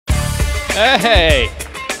Hey!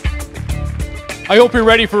 I hope you're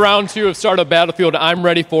ready for round two of Startup Battlefield. I'm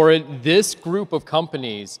ready for it. This group of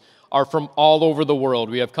companies are from all over the world.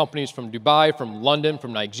 We have companies from Dubai, from London,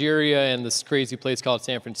 from Nigeria, and this crazy place called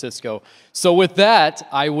San Francisco. So with that,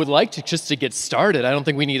 I would like to just to get started. I don't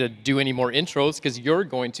think we need to do any more intros because you're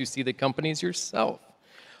going to see the companies yourself.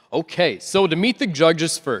 Okay, so to meet the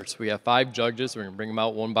judges first, we have 5 judges. We're going to bring them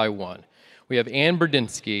out one by one. We have Ann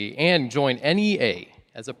Berdinsky. Ann joined NEA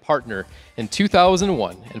as a partner in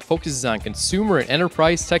 2001 and focuses on consumer and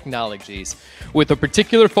enterprise technologies with a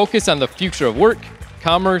particular focus on the future of work,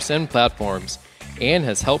 commerce, and platforms. Ann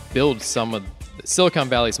has helped build some of Silicon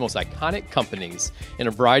Valley's most iconic companies in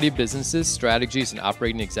a variety of businesses, strategies, and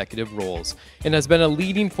operating executive roles, and has been a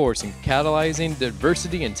leading force in catalyzing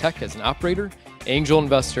diversity in tech as an operator, angel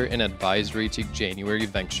investor, and advisory to January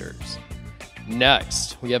Ventures.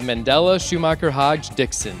 Next, we have Mandela Schumacher Hodge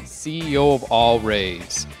Dixon, CEO of All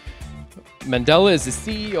Raise. Mandela is the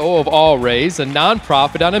CEO of All Raise, a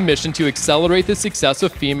nonprofit on a mission to accelerate the success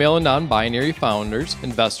of female and non-binary founders,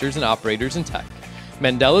 investors, and operators in tech.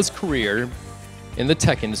 Mandela's career in the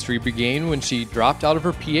tech industry began when she dropped out of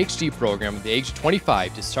her PhD program at the age of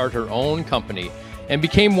 25 to start her own company and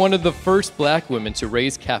became one of the first black women to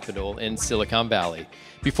raise capital in Silicon Valley.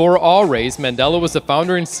 Before All Raise, Mandela was the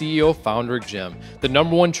founder and CEO of Founder Gym, the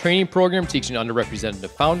 #1 training program teaching underrepresented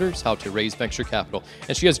founders how to raise venture capital.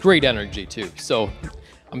 And she has great energy too, so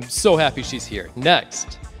I'm so happy she's here.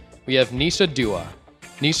 Next, we have Nisha Dua.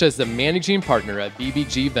 Nisha is the managing partner at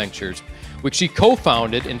BBG Ventures, which she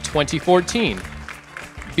co-founded in 2014.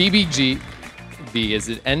 BBGV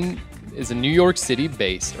is a New York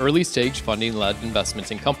City-based, early-stage funding-led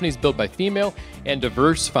investments in companies built by female and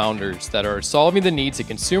diverse founders that are solving the needs of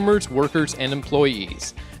consumers, workers, and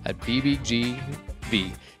employees. At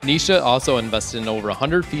BBGV, Nisha also invested in over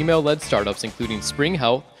 100 female-led startups, including Spring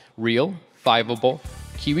Health, Real, Fiveable,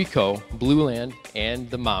 KiwiCo, Blueland, and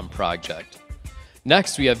the Mom Project.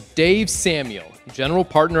 Next, we have Dave Samuel, general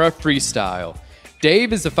partner of Freestyle.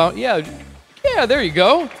 Dave is the founder. Yeah, there you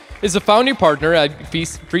go. Is a founding partner at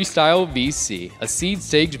Freestyle VC, a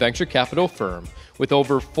seed-stage venture capital firm with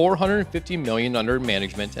over $450 million under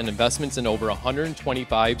management and investments in over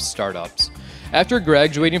 125 startups. After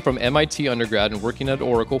graduating from MIT undergrad and working at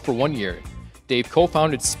Oracle for 1 year, Dave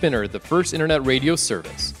co-founded Spinner, the first internet radio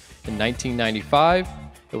service. In 1995,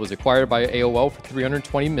 it was acquired by AOL for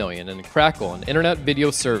 $320 million, and Crackle, an internet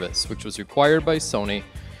video service, which was acquired by Sony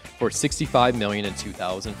for $65 million in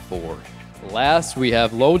 2004. Last, we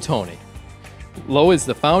have Lo Tony. Lo is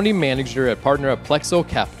the founding manager and partner at Plexo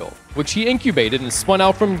Capital, which he incubated and spun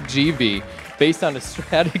out from GV based on a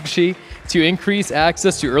strategy to increase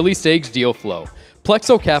access to early-stage deal flow.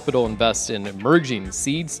 Plexo Capital invests in emerging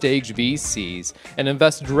seed-stage VCs and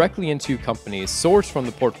invests directly into companies sourced from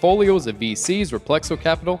the portfolios of VCs where Plexo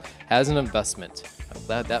Capital has an investment. I'm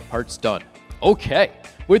glad that part's done. Okay,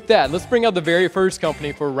 with that, let's bring out the very first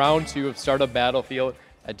company for round 2 of Startup Battlefield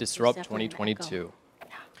at Disrupt 2022.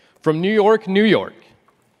 From New York, New York,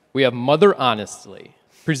 we have Mother Honestly.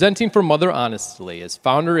 Presenting for Mother Honestly is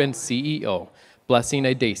founder and CEO, Blessing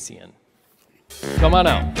Adasian. Come on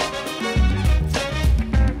out.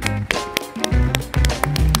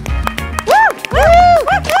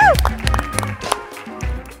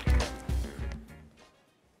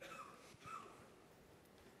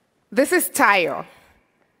 This is Tayo.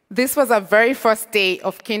 This was our very first day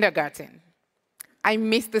of kindergarten. I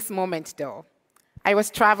missed this moment, though. I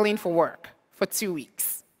was traveling for work for 2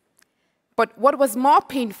 weeks. But what was more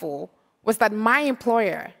painful was that my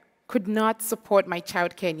employer could not support my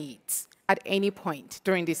childcare needs at any point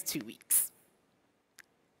during these 2 weeks.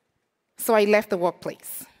 So I left the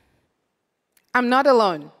workplace. I'm not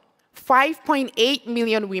alone. 5.8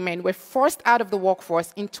 million women were forced out of the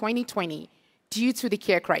workforce in 2020 due to the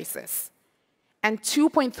care crisis. And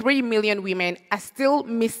 2.3 million women are still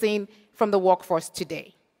missing from the workforce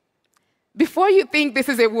today. Before you think this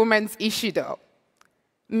is a woman's issue, though,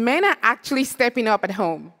 men are actually stepping up at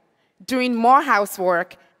home, doing more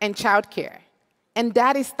housework and childcare, and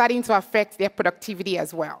that is starting to affect their productivity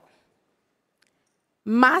as well.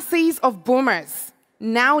 Masses of boomers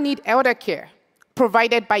now need elder care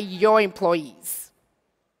provided by your employees.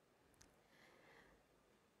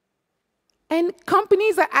 And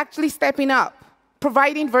companies are actually stepping up,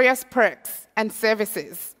 providing various perks and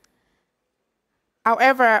services.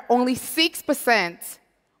 However, only 6%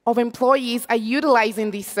 of employees are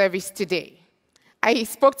utilizing this service today. I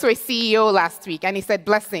spoke to a CEO last week, and he said,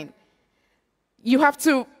 Blessing, you have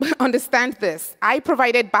to understand this. I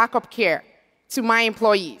provided backup care to my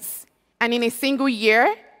employees, and in a single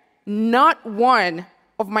year, not one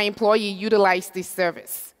of my employees utilized this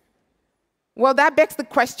service. Well, that begs the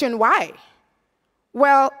question, why?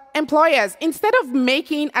 Well, employers, instead of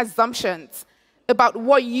making assumptions about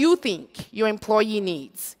what you think your employee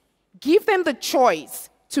needs, give them the choice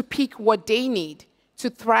to pick what they need to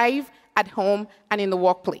thrive at home and in the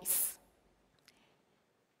workplace.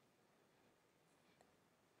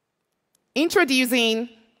 Introducing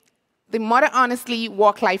the Mother Honestly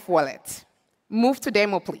Work-Life Wallet. Move to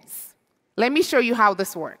demo, please. Let me show you how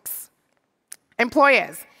this works.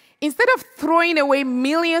 Employers, instead of throwing away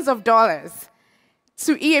millions of dollars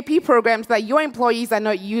to EAP programs that your employees are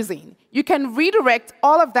not using, you can redirect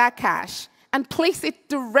all of that cash and place it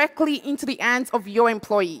directly into the hands of your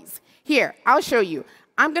employees. Here, I'll show you.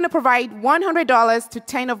 I'm going to provide $100 to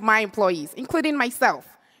 10 of my employees, including myself.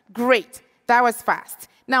 Great. That was fast.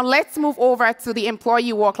 Now let's move over to the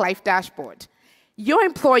employee work-life dashboard. Your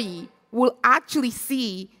employee will actually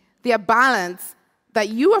see their balance that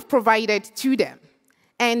you have provided to them.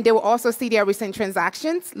 And they will also see their recent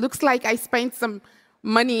transactions. Looks like I spent some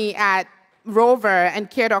money at Rover and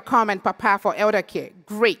Care.com and Papa for elder care.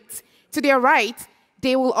 Great. To their right,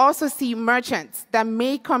 they will also see merchants that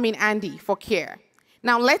may come in handy for care.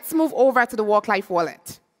 Now let's move over to the work-life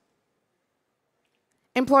wallet.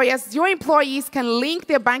 Employers, your employees can link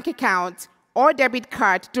their bank account or debit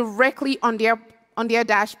card directly on their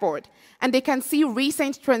dashboard, and they can see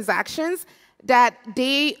recent transactions that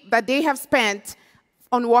they have spent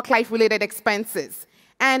on work-life related expenses.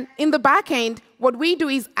 And in the back end, what we do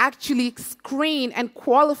is actually screen and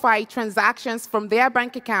qualify transactions from their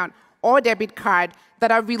bank account or debit card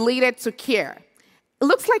that are related to care. It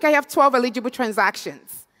looks like I have 12 eligible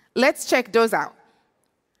transactions. Let's check those out.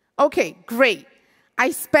 Okay, great. I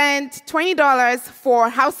spent $20 for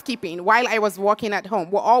housekeeping while I was working at home.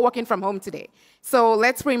 We're all working from home today. So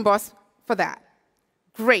let's reimburse for that.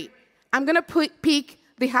 Great. I'm going to pick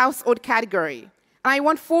the household category. And I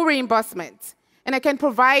want full reimbursement. And I can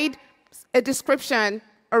provide a description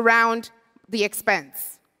around the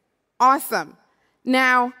expense. Awesome.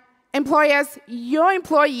 Now, employers, your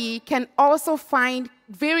employee can also find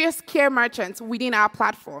various care merchants within our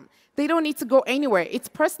platform. They don't need to go anywhere. It's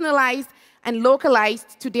personalized and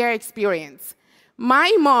localized to their experience.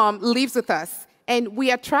 My mom lives with us, and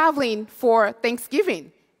we are traveling for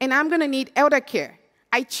Thanksgiving, and I'm going to need elder care.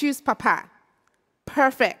 I choose Papa.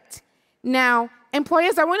 Perfect. Now,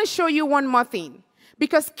 employers, I want to show you one more thing,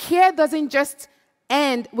 because care doesn't just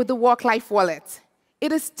end with the work-life wallet.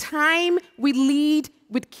 It is time we lead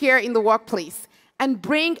with care in the workplace and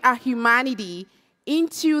bring our humanity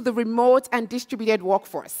into the remote and distributed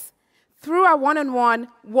workforce. Through our one-on-one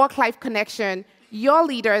work-life connection, your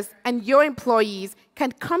leaders and your employees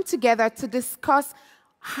can come together to discuss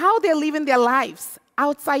how they're living their lives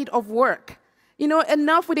outside of work. You know,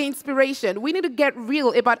 enough with the inspiration. We need to get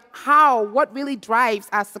real about what really drives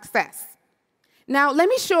our success. Now, let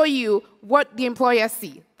me show you what the employers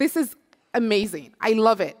see. This is amazing. I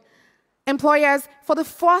love it. Employers, for the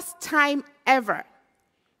first time ever,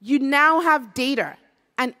 you now have data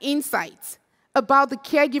and insights about the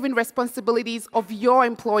caregiving responsibilities of your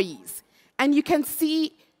employees. And you can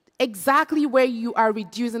see exactly where you are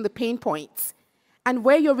reducing the pain points and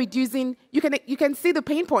where you're reducing, you can see the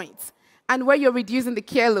pain points and where you're reducing the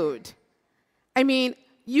care load. I mean,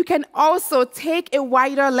 you can also take a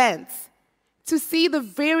wider lens to see the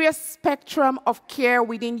various spectrum of care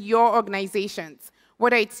within your organizations,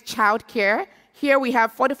 whether it's child care. Here we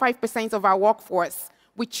have 45% of our workforce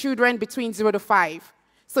with children between 0 to 5.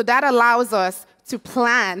 So that allows us to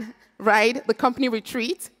plan, right, the company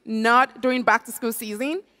retreat, not during back-to-school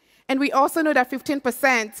season. And we also know that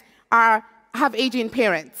 15% have aging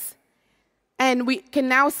parents. And we can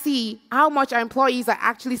now see how much our employees are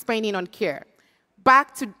actually spending on care.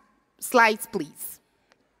 Back to slides, please.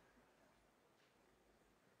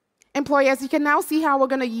 Employers, you can now see how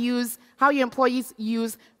your employees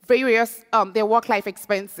use various their work-life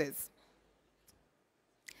expenses.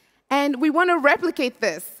 And we want to replicate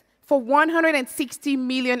this for 160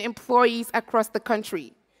 million employees across the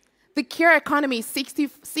country. The care economy is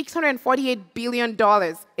 $648 billion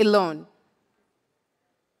alone.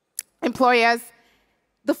 Employers,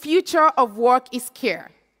 the future of work is care.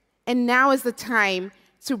 And now is the time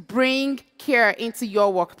to bring care into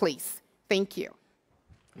your workplace. Thank you.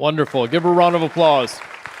 Wonderful. Give her a round of applause.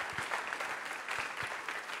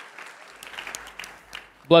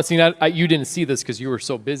 Blessing, you didn't see this because you were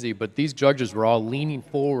so busy, but these judges were all leaning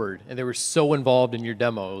forward, and they were so involved in your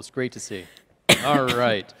demo. It was great to see. All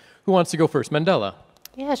right. Who wants to go first? Mandela.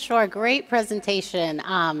 Yeah, sure. Great presentation.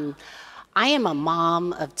 I am a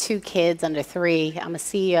mom of 2 kids under 3. I'm a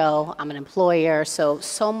CEO. I'm an employer. So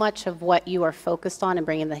much of what you are focused on and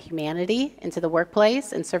bringing the humanity into the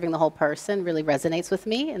workplace and serving the whole person really resonates with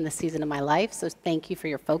me in this season of my life. So thank you for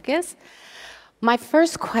your focus. My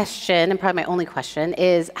first question, and probably my only question,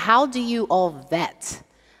 is how do you all vet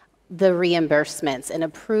the reimbursements and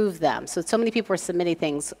approve them? So many people are submitting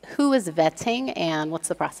things. Who is vetting and what's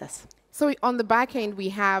the process? So on the back end, we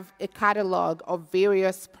have a catalog of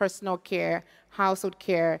various personal care, household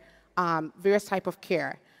care, various type of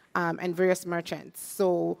care, and various merchants.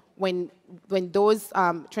 So when those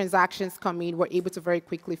transactions come in, we're able to very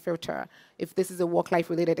quickly filter if this is a work-life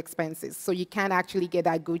related expenses. So you can actually get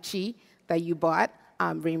that Gucci that you bought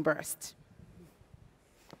reimbursed.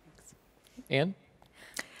 Anne?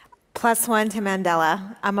 +1 to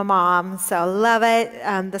Mandela. I'm a mom, so love it.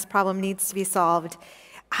 This problem needs to be solved.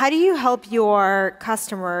 How do you help your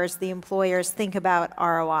customers, the employers, think about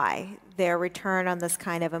ROI, their return on this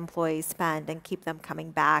kind of employee spend, and keep them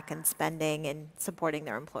coming back and spending and supporting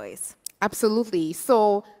their employees? Absolutely.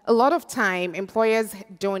 So a lot of time, employers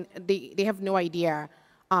they have no idea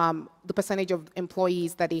the percentage of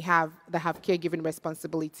employees that have caregiving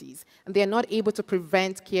responsibilities. And they are not able to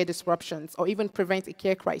prevent care disruptions or even prevent a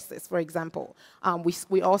care crisis, for example.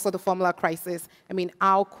 We also the formula crisis. I mean,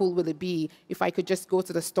 how cool will it be if I could just go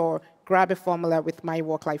to the store, grab a formula with my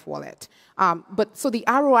work-life wallet? So the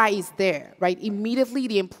ROI is there, right? Immediately,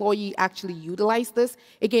 the employee actually utilized this.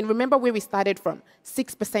 Again, remember where we started from,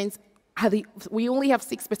 6%. We only have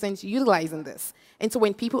 6% utilizing this. And so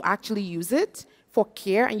when people actually use it for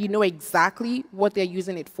care and you know exactly what they're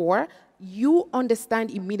using it for, you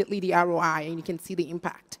understand immediately the ROI and you can see the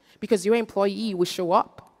impact because your employee will show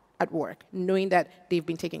up at work knowing that they've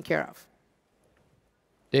been taken care of.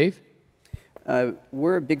 Dave?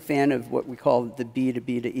 We're a big fan of what we call the B to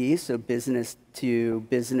B to E, so business to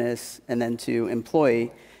business and then to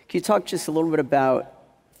employee. Can you talk just a little bit about,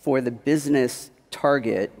 for the business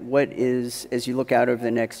target, what is, as you look out over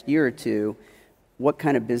the next year or two, what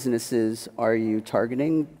kind of businesses are you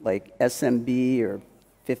targeting, like SMB or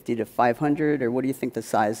 50 to 500, or what do you think the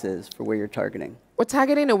size is for where you're targeting? We're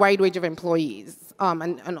targeting a wide range of employees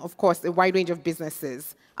and of course, a wide range of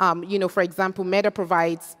businesses. For example, Meta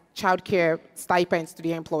provides childcare stipends to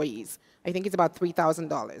their employees. I think it's about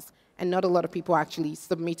 $3,000. And not a lot of people actually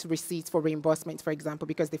submit receipts for reimbursement, for example,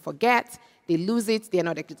 because they forget, they lose it, they're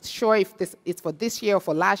not sure if this is for this year or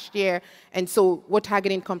for last year. And so we're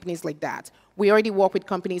targeting companies like that. We already work with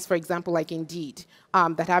companies, for example, like Indeed,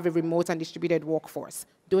 that have a remote and distributed workforce.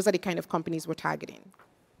 Those are the kind of companies we're targeting.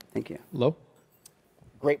 Thank you. Lo?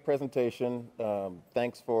 Great presentation.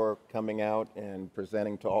 Thanks for coming out and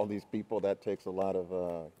presenting to all these people. That takes a lot of,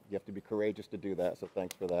 you have to be courageous to do that, so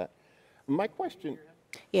thanks for that. My question...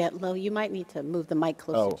 Yeah, Lo, you might need to move the mic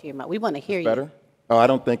closer to your mouth. We want to hear you. Better? Oh, I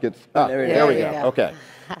don't think it's... there we go. Okay.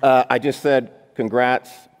 I just said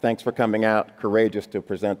congrats. Thanks for coming out. Courageous to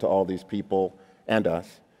present to all these people and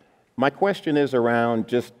us. My question is around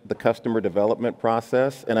just the customer development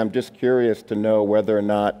process, and I'm just curious to know whether or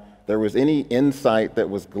not there was any insight that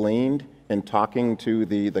was gleaned in talking to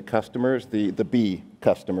the customers, the B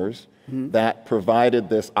customers, that provided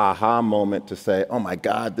this aha moment to say, oh my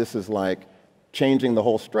God, this is like changing the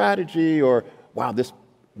whole strategy, or wow, this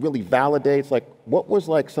really validates, like what was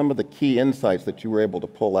like some of the key insights that you were able to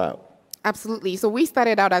pull out? Absolutely. So we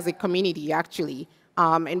started out as a community, actually,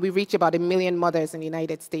 and we reached about 1 million mothers in the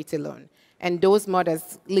United States alone. And those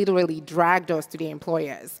mothers literally dragged us to the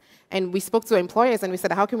employers. And we spoke to employers and we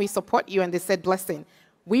said, how can we support you? And they said, listen,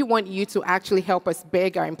 we want you to actually help us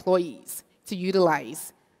beg our employees to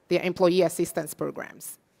utilize their employee assistance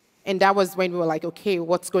programs. And that was when we were like, okay,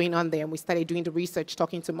 what's going on there? And we started doing the research,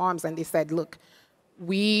 talking to moms, and they said, look,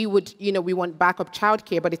 we want backup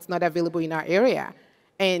childcare, but it's not available in our area.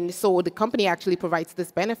 And so the company actually provides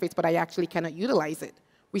this benefit, but I actually cannot utilize it.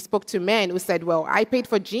 We spoke to men who said, well, I paid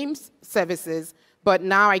for gym services, but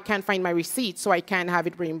now I can't find my receipt, so I can't have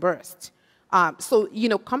it reimbursed.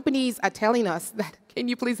 Companies are telling us that, can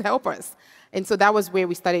you please help us? And so that was where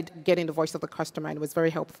we started getting the voice of the customer, and it was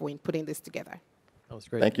very helpful in putting this together. That was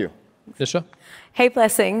great. Thank you. Nisha? Hey,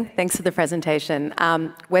 Blessing. Thanks for the presentation.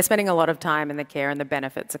 We're spending a lot of time in the care and the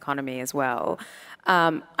benefits economy as well.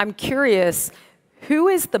 I'm curious, who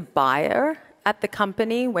is the buyer at the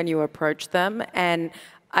company when you approach them? And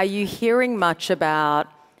are you hearing much about,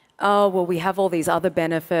 oh, well, we have all these other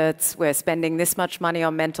benefits. We're spending this much money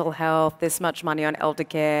on mental health, this much money on elder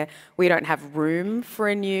care. We don't have room for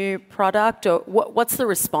a new product? Or what's the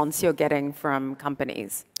response you're getting from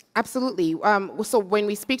companies? Absolutely. So when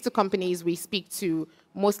we speak to companies, we speak to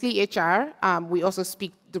mostly HR. We also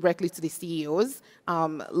speak directly to the CEOs.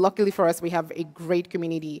 Luckily for us, we have a great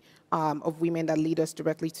community of women that lead us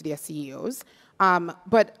directly to their CEOs.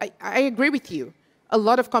 But I agree with you. A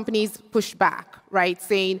lot of companies push back, right,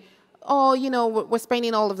 saying, oh, you know, we're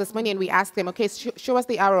spending all of this money, and we ask them, okay, show us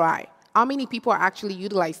the ROI. How many people are actually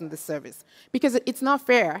utilizing this service? Because it's not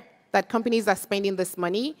fair that companies are spending this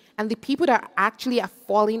money, and the people that actually are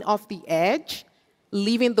falling off the edge,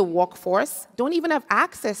 leaving the workforce, don't even have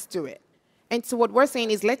access to it. And so what we're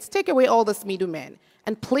saying is, let's take away all this middlemen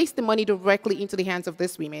and place the money directly into the hands of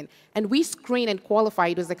these women, and we screen and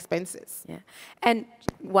qualify those expenses. Yeah. And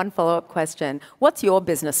one follow-up question. What's your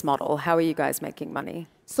business model? How are you guys making money?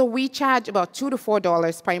 So we charge about $2 to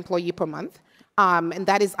 $4 per employee per month, and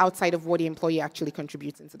that is outside of what the employee actually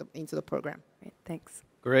contributes into the program. Great, thanks.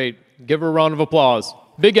 Great. Give her a round of applause.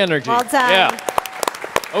 Big energy. Well done. Yeah.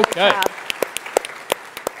 Okay.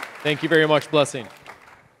 Thank you very much, Blessing.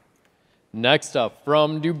 Next up,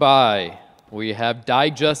 from Dubai, we have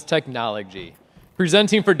Digest Technology.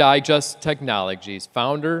 Presenting for Digest Technologies,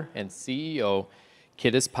 founder and CEO,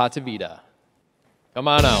 Kidis Patavita. Come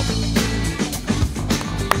on out.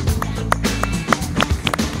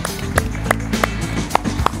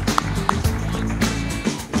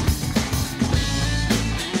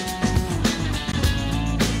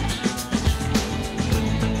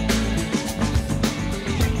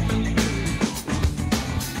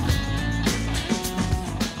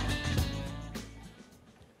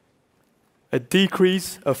 A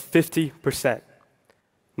decrease of 50%.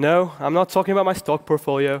 No, I'm not talking about my stock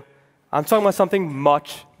portfolio. I'm talking about something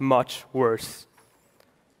much, much worse.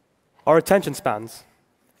 Our attention spans.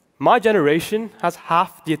 My generation has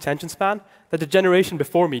half the attention span that the generation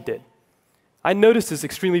before me did. I noticed this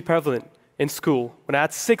extremely prevalent in school when I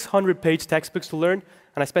had 600-page textbooks to learn,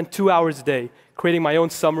 and I spent 2 hours a day creating my own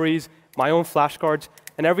summaries, my own flashcards,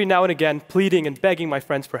 and every now and again pleading and begging my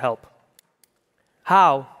friends for help.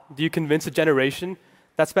 How do you convince a generation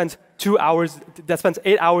that spends 8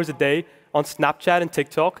 hours a day on Snapchat and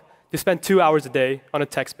TikTok to spend 2 hours a day on a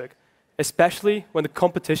textbook, especially when the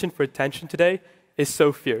competition for attention today is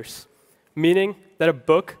so fierce? Meaning that a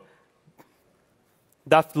book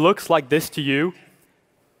that looks like this to you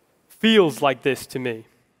feels like this to me.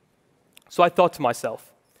 So I thought to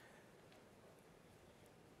myself,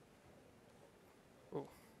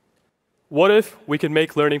 what if we could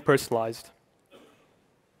make learning personalized?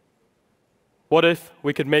 What if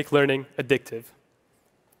we could make learning addictive?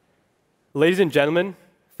 Ladies and gentlemen,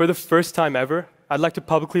 for the first time ever, I'd like to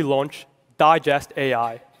publicly launch Digest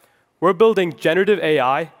AI. We're building generative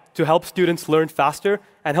AI to help students learn faster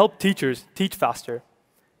and help teachers teach faster.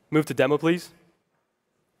 Move to demo, please.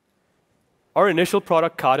 Our initial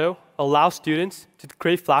product, Kado, allows students to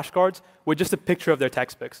create flashcards with just a picture of their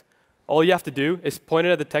textbooks. All you have to do is point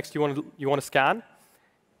it at the text you want to scan,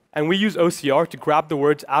 and we use OCR to grab the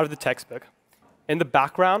words out of the textbook. In the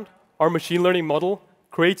background, our machine learning model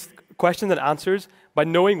creates questions and answers by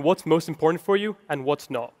knowing what's most important for you and what's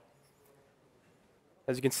not.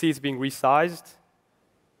 As you can see, it's being resized.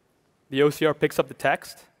 The OCR picks up the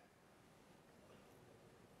text.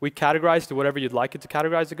 We categorize to whatever you'd like it to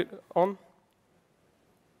categorize it on.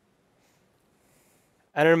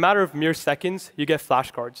 And in a matter of mere seconds, you get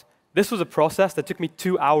flashcards. This was a process that took me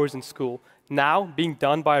 2 hours in school, now being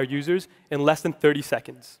done by our users in less than 30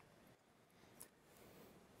 seconds.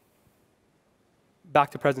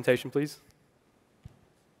 Back to presentation, please.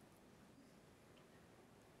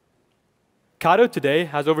 Kado today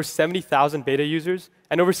has over 70,000 beta users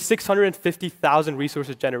and over 650,000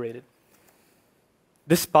 resources generated.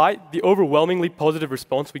 Despite the overwhelmingly positive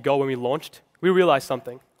response we got when we launched, we realized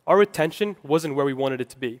something. Our retention wasn't where we wanted it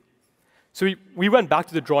to be. So we went back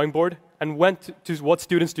to the drawing board and went to what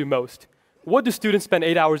students do most. What do students spend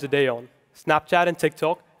 8 hours a day on? Snapchat and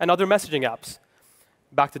TikTok and other messaging apps.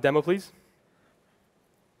 Back to demo, please.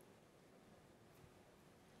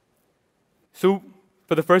 So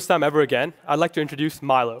for the first time ever again, I'd like to introduce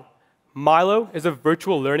Milo. Milo is a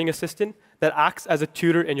virtual learning assistant that acts as a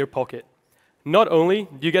tutor in your pocket. Not only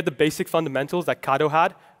do you get the basic fundamentals that Kado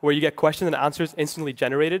had, where you get questions and answers instantly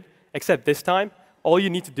generated, except this time, all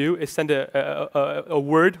you need to do is send a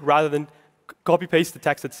word rather than copy-paste the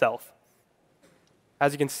text itself.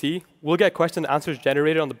 As you can see, we'll get question and answers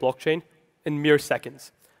generated on the blockchain in mere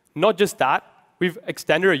seconds. Not just that, we've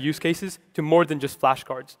extended our use cases to more than just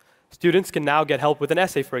flashcards. Students can now get help with an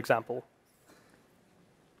essay, for example.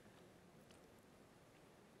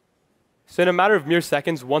 So in a matter of mere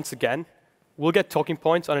seconds, once again, we'll get talking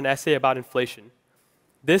points on an essay about inflation.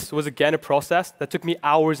 This was again a process that took me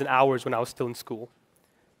hours and hours when I was still in school.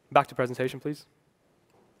 Back to presentation, please.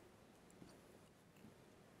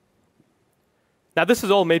 Now, this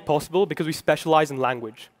is all made possible because we specialize in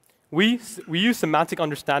language. We use semantic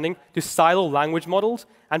understanding to silo language models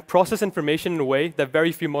and process information in a way that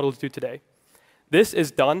very few models do today. This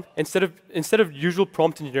is done, instead of usual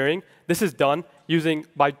prompt engineering, this is done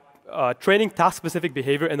by training task-specific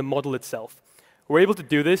behavior in the model itself. We're able to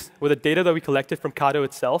do this with the data that we collected from Kado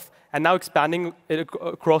itself, and now expanding it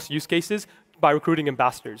across use cases by recruiting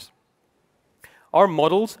ambassadors. Our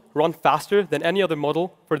models run faster than any other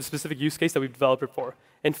model for the specific use case that we've developed it for.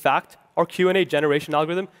 In fact, our Q&A generation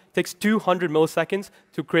algorithm takes 200 milliseconds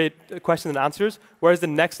to create questions and answers, whereas the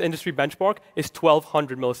next industry benchmark is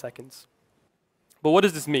 1,200 milliseconds. But what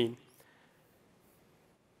does this mean?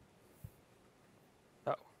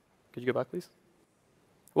 Oh, could you go back, please?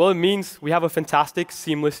 Well, it means we have a fantastic,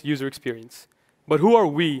 seamless user experience. But who are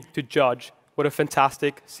we to judge what a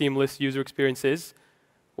fantastic, seamless user experience is?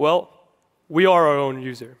 Well, we are our own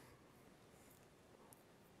user.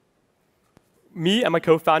 Me and my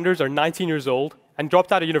co-founders are 19 years old and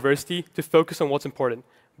dropped out of university to focus on what's important,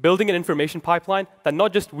 building an information pipeline that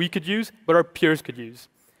not just we could use, but our peers could use.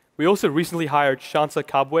 We also recently hired Shansa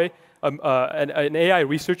Kabwe, an AI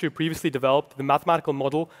researcher who previously developed the mathematical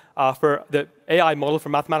model for the AI model for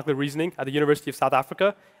mathematical reasoning at the University of South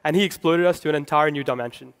Africa, and he exploded us to an entire new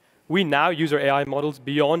dimension. We now use our AI models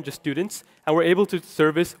beyond just students, and we're able to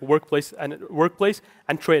service workplace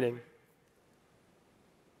and training.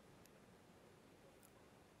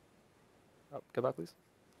 Oh, go back, please.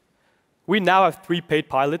 We now have 3 paid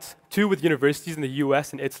pilots, 2 with universities in the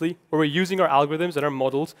US and Italy, where we're using our algorithms and our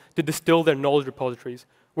models to distill their knowledge repositories.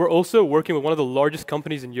 We're also working with one of the largest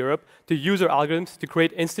companies in Europe to use our algorithms to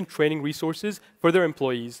create instant training resources for their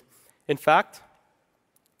employees. In fact,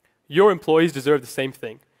 your employees deserve the same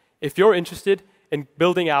thing. If you're interested in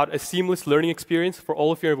building out a seamless learning experience for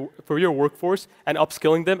all of your workforce and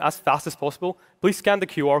upskilling them as fast as possible, please scan the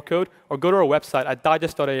QR code or go to our website at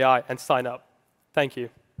digest.ai and sign up. Thank you.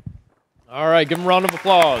 All right, give them a round of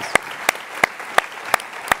applause.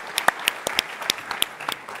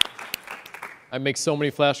 I make so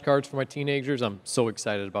many flashcards for my teenagers. I'm so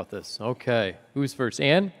excited about this. Okay, who's first?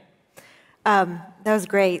 Anne? That was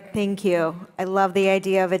great. Thank you. I love the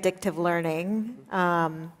idea of addictive learning.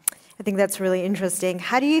 I think that's really interesting.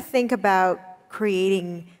 How do you think about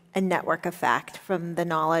creating a network effect from the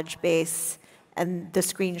knowledge base and the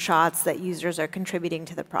screenshots that users are contributing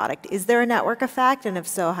to the product? Is there a network effect? And if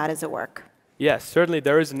so, how does it work? Yes, certainly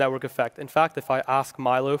there is a network effect. In fact, if I ask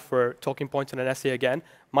Milo for talking points in an essay again,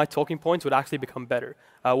 my talking points would actually become better.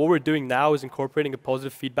 What we're doing now is incorporating a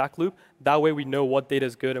positive feedback loop. That way we know what data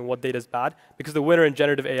is good and what data is bad, because the winner in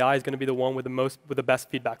generative AI is going to be the one with the best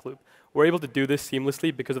feedback loop. We're able to do this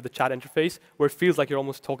seamlessly because of the chat interface, where it feels like you're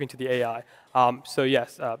almost talking to the AI. So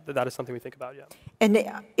yes, that is something we think about, yeah.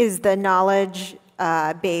 And is the knowledge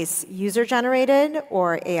base user-generated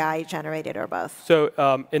or AI-generated, or both?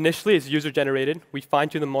 So initially, it's user-generated. We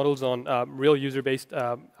fine-tune the models on real user-based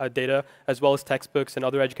data, as well as textbooks and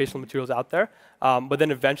other educational materials out there. But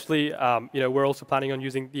then eventually, we're also planning on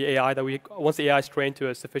using the AI once the AI is trained to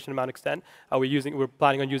a sufficient amount of extent, we're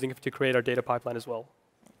planning on using it to create our data pipeline as well.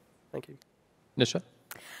 Thank you. Nisha?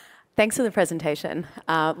 Thanks for the presentation.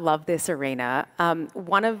 Love this arena.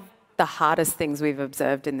 One of the hardest things we've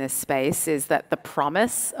observed in this space is that the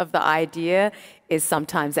promise of the idea is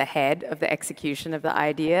sometimes ahead of the execution of the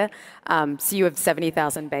idea. So you have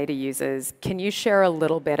 70,000 beta users. Can you share a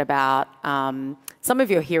little bit about some of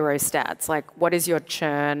your hero stats? Like, what has your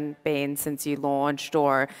churn been since you launched?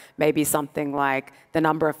 Or maybe something like the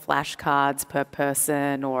number of flashcards per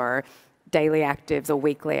person, or daily actives or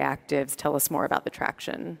weekly actives. Tell us more about the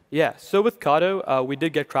traction. Yeah, so with Kado, we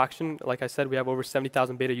did get traction. Like I said, we have over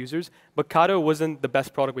 70,000 beta users, but Kado wasn't the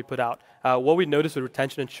best product we put out. What we noticed with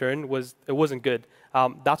retention and churn was it wasn't good.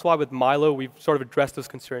 That's why with Milo, we've sort of addressed those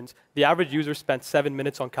concerns. The average user spent 7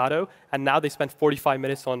 minutes on Kado, and now they spend 45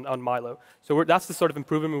 minutes on Milo. So that's the sort of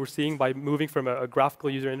improvement we're seeing by moving from a graphical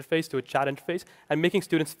user interface to a chat interface and making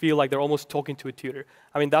students feel like they're almost talking to a tutor.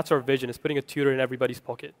 I mean, that's our vision, is putting a tutor in everybody's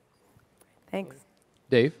pocket. Thanks.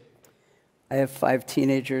 Dave? I have 5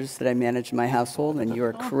 teenagers that I manage in my household, and you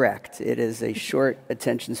are correct. It is a short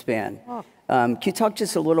attention span. Can you talk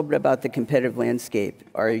just a little bit about the competitive landscape?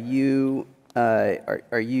 Are people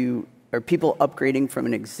upgrading from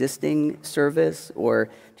an existing service, or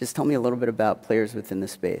just tell me a little bit about players within the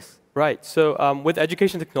space? Right. So with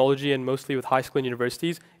education technology and mostly with high school and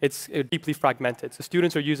universities, it's deeply fragmented. So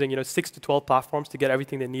students are using 6 to 12 platforms to get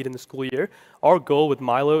everything they need in the school year. Our goal with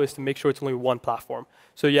Milo is to make sure it's only one platform.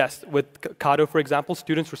 So yes, with Kado, for example,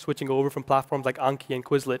 students were switching over from platforms like Anki and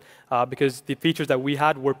Quizlet because the features that we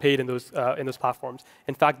had were paid in those platforms.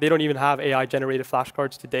 In fact, they don't even have AI-generated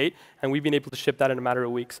flashcards to date, and we've been able to ship that in a matter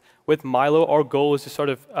of weeks. With Milo, our goal is to sort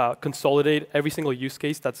of consolidate every single use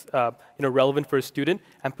case that's relevant for a student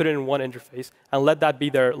and put it in one interface and let that be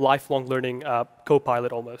their lifelong learning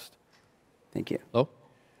co-pilot almost. Thank you. Oh.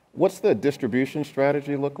 What's the distribution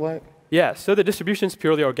strategy look like? Yeah, so the distribution is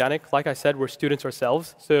purely organic. Like I said, we're students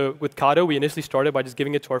ourselves. So with Kado, we initially started by just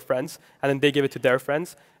giving it to our friends, and then they give it to their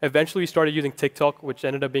friends. Eventually, we started using TikTok, which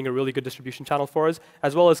ended up being a really good distribution channel for us,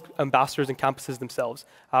 as well as ambassadors and campuses themselves.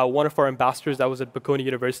 One of our ambassadors that was at Bocconi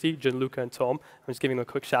University, Gianluca and Tom, I'm just giving them a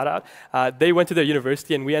quick shout out. They went to their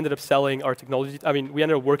university, and we ended up selling our technology. we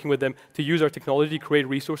ended up working with them to use our technology to create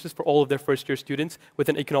resources for all of their first-year students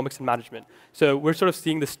within economics and management. So we're sort of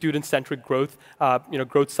seeing the student-centric growth,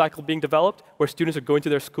 growth cycle being developed, where students are going to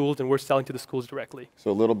their schools and we're selling to the schools directly. So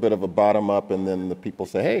a little bit of a bottom up, and then the people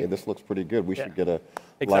say, hey, this looks pretty good. We should get a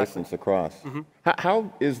license across. Mm-hmm.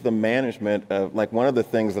 How is the management of, like one of the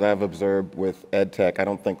things that I've observed with EdTech, I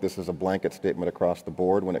don't think this is a blanket statement across the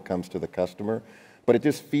board when it comes to the customer, but it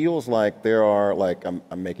just feels like there are, like, I'm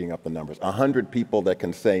making up the numbers, 100 people that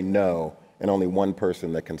can say no and only one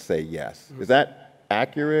person that can say yes. Mm-hmm. Is that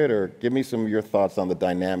accurate, or give me some of your thoughts on the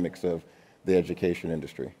dynamics of the education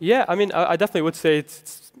industry? Yeah, I definitely would say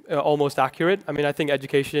it's almost accurate. I think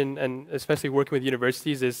education, and especially working with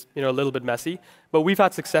universities, is a little bit messy. But we've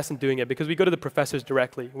had success in doing it because we go to the professors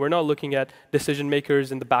directly. We're not looking at decision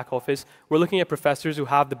makers in the back office. We're looking at professors who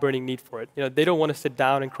have the burning need for it. They don't want to sit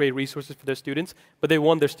down and create resources for their students, but they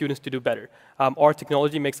want their students to do better. Our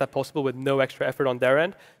technology makes that possible with no extra effort on their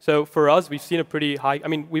end. So for us, we've seen a pretty high.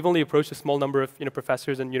 We've only approached a small number of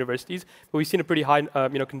professors and universities, but we've seen a pretty high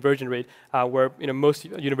conversion rate where most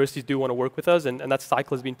universities do want to work with us, and that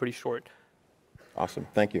cycle has been pretty short. Awesome,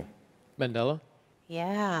 thank you. Mandela?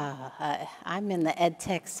 Yeah, I'm in the ed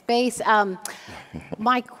tech space. I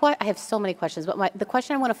have so many questions, but the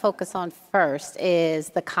question I want to focus on first is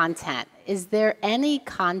the content. Is there any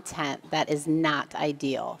content that is not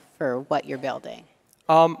ideal for what you're building?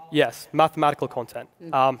 Yes, mathematical content.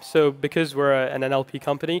 So because we're an NLP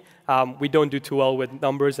company, we don't do too well with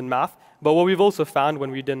numbers and math. But what we've also found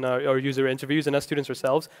when we did our user interviews and as students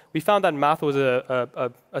ourselves, we found that math was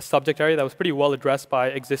a subject area that was pretty well addressed by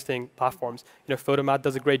existing platforms. Photomath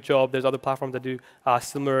does a great job. There's other platforms that do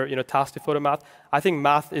similar tasks to Photomath. I think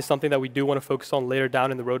math is something that we do want to focus on later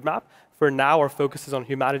down in the roadmap. For now, our focus is on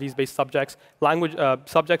humanities-based subjects,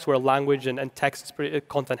 subjects where language and text is pretty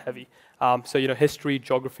content-heavy. So history,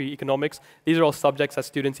 geography, economics, these are all subjects that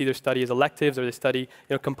students either study as electives or they study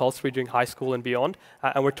compulsory during high school and beyond,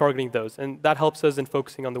 and we're targeting those. And that helps us in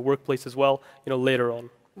focusing on the workplace as well later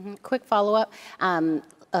on. Mm-hmm. Quick follow-up.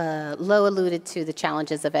 Lo alluded to the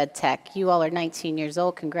challenges of ed tech. You all are 19 years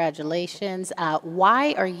old. Congratulations.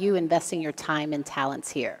 Why are you investing your time and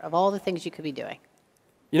talents here, of all the things you could be doing?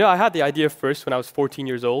 I had the idea first when I was 14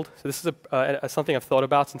 years old. So this is something I've thought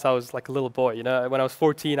about since I was like a little boy. When I was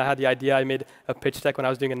 14, I had the idea. I made a pitch deck when I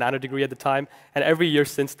was doing a nano degree at the time. And every year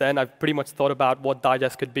since then, I've pretty much thought about what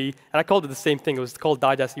Digest could be. And I called it the same thing. It was called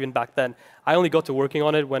Digest even back then. I only got to working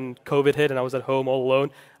on it when COVID hit and I was at home all alone.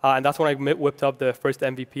 And that's when I whipped up the first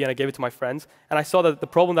MVP and I gave it to my friends. And I saw that the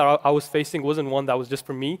problem that I was facing wasn't one that was just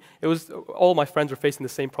for me. It was all my friends were facing the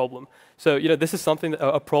same problem. So this is something,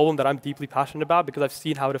 a problem that I'm deeply passionate about because I've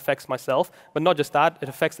seen how it affects myself. But not just that, it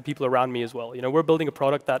affects the people around me as well. We're building a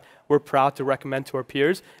product that we're proud to recommend to our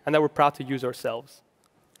peers and that we're proud to use ourselves.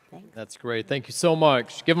 Thanks. That's great. Thank you so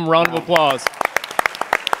much. Give them a round of applause.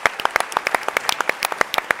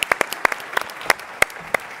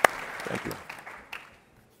 Thank you.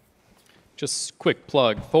 Just quick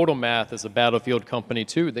plug, Photomath is a Battlefield company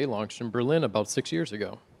too. They launched in Berlin about 6 years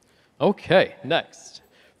ago. Okay, next.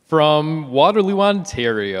 From Waterloo,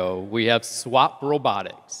 Ontario, we have Swap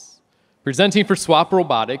Robotics. Presenting for Swap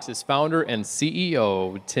Robotics is founder and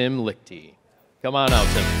CEO Tim Lichty. Come on out,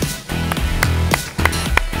 Tim.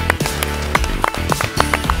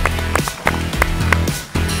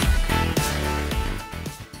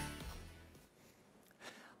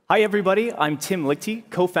 Hi, everybody. I'm Tim Lichty,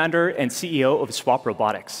 co-founder and CEO of Swap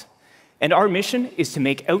Robotics. And our mission is to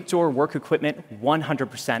make outdoor work equipment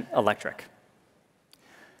 100% electric.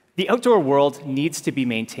 The outdoor world needs to be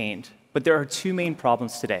maintained, but there are two main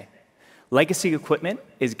problems today. Legacy equipment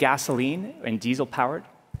is gasoline and diesel-powered,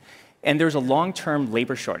 and there's a long-term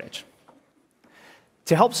labor shortage.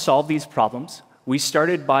 To help solve these problems, we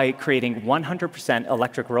started by creating 100%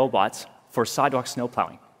 electric robots for sidewalk snow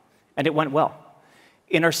plowing, and it went well.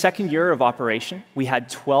 In our second year of operation, we had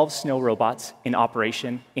 12 snow robots in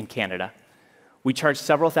operation in Canada. We charged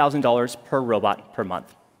several $1,000s per robot per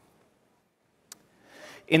month.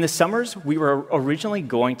 In the summers, we were originally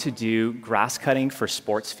going to do grass cutting for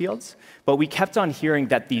sports fields, but we kept on hearing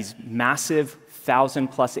that these massive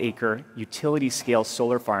 1,000-plus acre utility-scale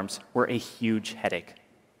solar farms were a huge headache.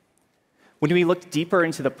 When we looked deeper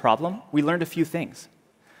into the problem, we learned a few things.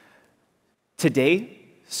 Today,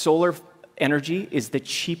 solar energy is the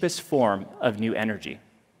cheapest form of new energy.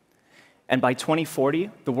 And by 2040,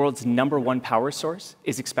 the world's #1 power source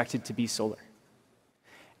is expected to be solar.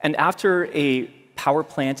 And after a power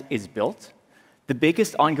plant is built, the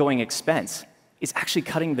biggest ongoing expense is actually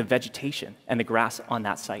cutting the vegetation and the grass on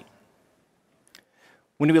that site.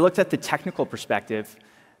 When we looked at the technical perspective,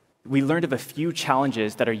 we learned of a few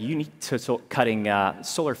challenges that are unique to cutting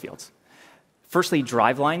solar fields. Firstly,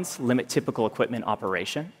 drivelines limit typical equipment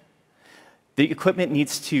operation. The equipment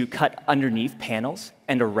needs to cut underneath panels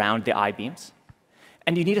and around the I-beams.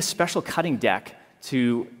 And you need a special cutting deck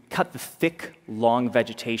to cut the thick, long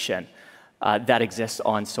vegetation that exists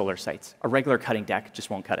on solar sites. A regular cutting deck just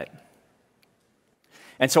won't cut it.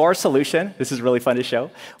 And so our solution, this is really fun to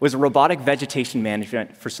show, was robotic vegetation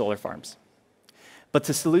management for solar farms. But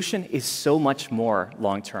the solution is so much more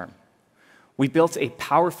long-term. We built a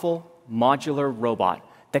powerful, modular robot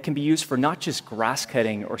that can be used for not just grass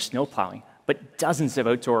cutting or snow plowing, but dozens of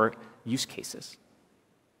outdoor use cases.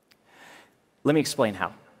 Let me explain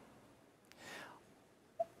how.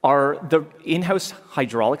 The in-house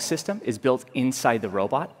hydraulic system is built inside the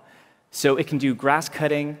robot, so it can do grass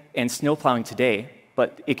cutting and snow plowing today,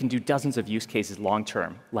 but it can do dozens of use cases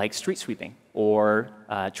long-term, like street sweeping or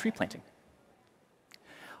tree planting.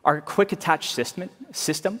 Our quick attach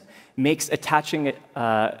system makes different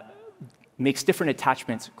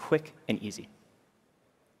attachments quick and easy.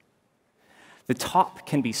 The top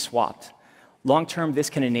can be swapped. Long-term, this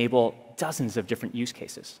can enable dozens of different use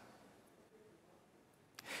cases.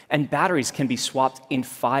 And batteries can be swapped in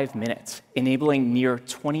 5 minutes, enabling near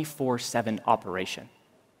 24/7 operation.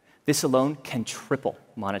 This alone can triple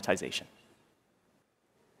monetization.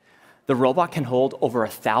 The robot can hold over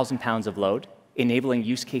 1,000 pounds of load, enabling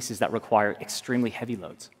use cases that require extremely heavy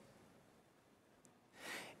loads.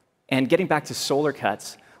 And getting back to solar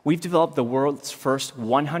cuts, we've developed the world's first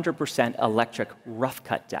 100% electric rough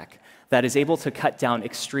cut deck that is able to cut down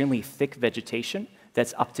extremely thick vegetation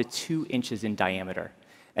that's up to 2 inches in diameter.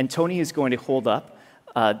 And Tony is going to hold up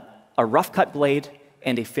a rough cut blade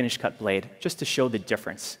and a finish cut blade just to show the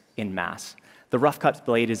difference in mass. The rough cut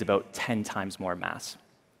blade is about 10 times more mass.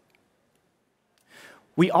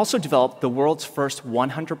 We also developed the world's first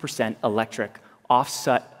 100% electric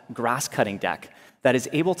offset grass cutting deck that is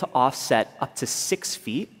able to offset up to 6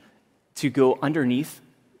 feet to go underneath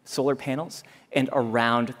solar panels and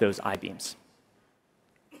around those I-beams.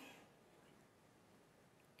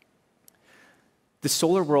 The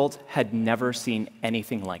solar world had never seen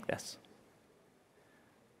anything like this.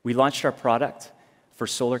 We launched our product for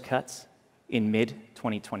solar cuts in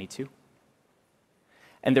mid-2022.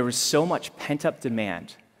 And there was so much pent-up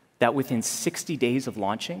demand that within 60 days of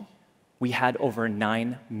launching, we had over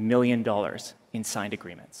 $9 million in signed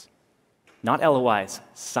agreements. Not LOIs,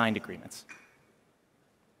 signed agreements.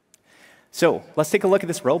 So let's take a look at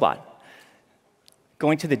this robot.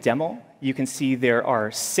 Going to the demo, you can see there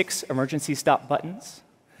are 6 emergency stop buttons.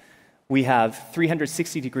 We have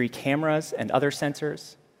 360-degree cameras and other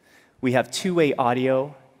sensors. We have 2-way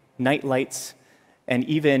audio, night lights, and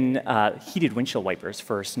even heated windshield wipers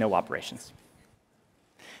for snow operations.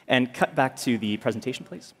 And cut back to the presentation,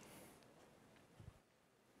 please.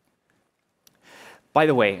 By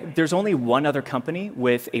the way, there's only one other company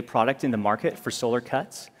with a product in the market for solar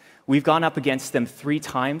cuts. We've gone up against them 3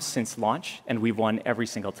 times since launch, and we've won every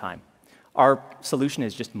single time. Our solution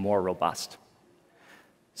is just more robust.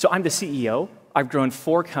 So I'm the CEO. I've grown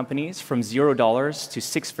 4 companies from $0 to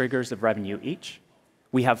 6 figures of revenue each.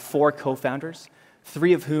 We have 4 co-founders,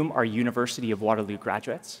 3 of whom are University of Waterloo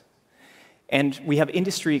graduates. And we have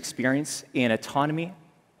industry experience in autonomy,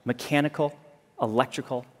 mechanical,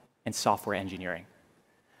 electrical, and software engineering.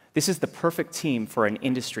 This is the perfect team for an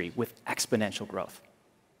industry with exponential growth.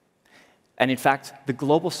 And in fact, the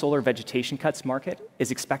global solar vegetation cuts market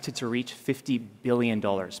is expected to reach $50 billion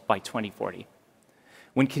by 2040.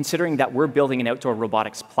 When considering that we're building an outdoor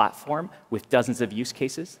robotics platform with dozens of use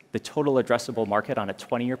cases, the total addressable market on a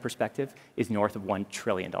 20-year perspective is north of $1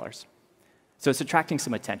 trillion. So it's attracting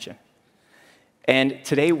some attention. And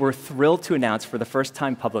today, we're thrilled to announce for the first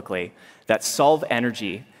time publicly that Solve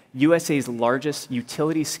Energy USA's largest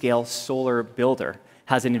utility-scale solar builder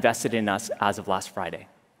has invested in us as of last Friday.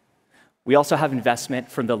 We also have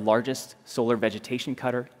investment from the largest solar vegetation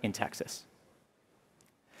cutter in Texas.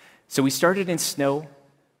 So we started in snow,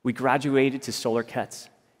 we graduated to solar cuts,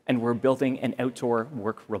 and we're building an outdoor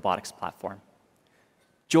work robotics platform.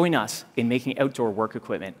 Join us in making outdoor work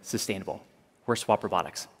equipment sustainable. We're Swap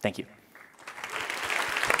Robotics. Thank you.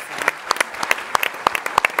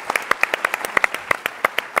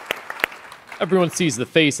 Everyone sees the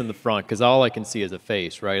face in the front, because all I can see is a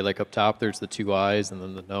face, right? Like up top, there's the two eyes and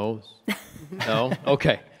then the nose. No?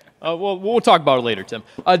 Okay. Well, we'll talk about it later, Tim.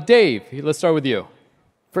 Dave, let's start with you.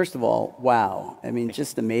 First of all, wow. I mean,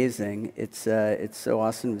 just amazing. It's so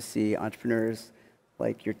awesome to see entrepreneurs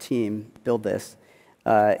like your team build this.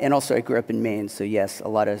 And also, I grew up in Maine, so yes, a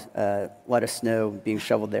lot of snow being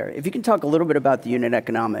shoveled there. If you can talk a little bit about the unit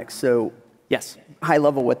economics. So yes, high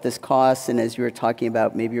level what this costs, and as you were talking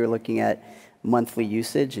about, maybe you're looking at monthly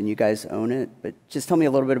usage, and you guys own it. But just tell me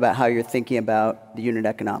a little bit about how you're thinking about the unit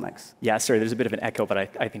economics. Yeah, sorry, there's a bit of an echo, but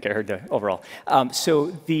I think I heard the overall.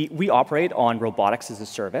 We operate on robotics as a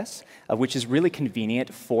service, which is really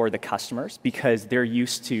convenient for the customers because they're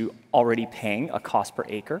used to already paying a cost per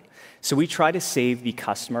acre. So we try to save the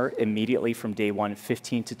customer immediately from day one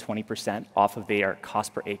 15 to 20% off of their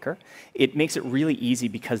cost per acre. It makes it really easy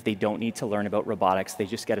because they don't need to learn about robotics. They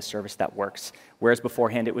just get a service that works. Whereas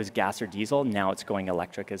beforehand it was gas or diesel, now it's going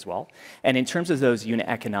electric as well. And in terms of those unit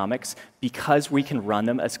economics, because we can run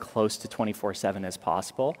them as close to 24/7 as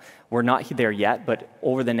possible, we're not there yet, but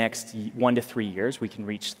over the next 1 to 3 years, we can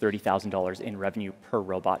reach $30,000 in revenue per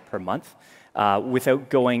robot per month. Without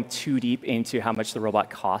going too deep into how much the robot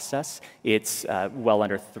costs us, it's well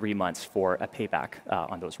under 3 months for a payback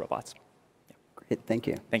on those robots. Yeah. Great, thank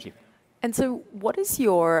you. Thank you. And so what does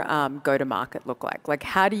your go-to-market look like? Like,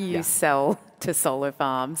 how do you sell to solar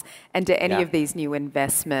farms? And do any of these new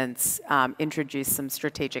investments introduce some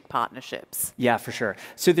strategic partnerships? Yeah, for sure.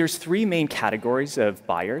 So there's 3 main categories of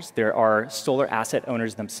buyers. There are solar asset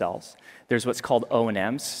owners themselves. There's what's called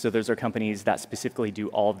O&Ms. So those are companies that specifically do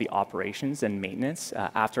all of the operations and maintenance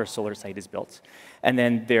after a solar site is built. And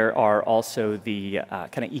then there are also the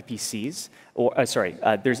kind of EPCs,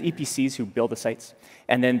 there's EPCs who build the sites.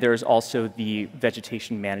 And then there's also the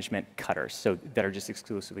vegetation management cutters, so that are just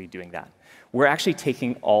exclusively doing that. We're actually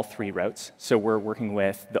taking all 3 routes. So we're working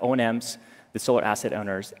with the O&Ms, the solar asset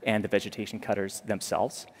owners, and the vegetation cutters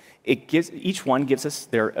themselves. Each one gives us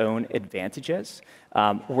their own advantages.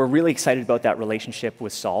 We're really excited about that relationship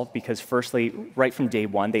with Solve because firstly, right from day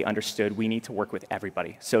one, they understood we need to work with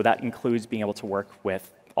everybody. So that includes being able to work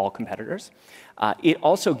with all competitors. It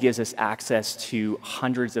also gives us access to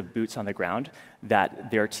hundreds of boots on the ground that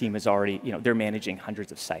their team is already, they're managing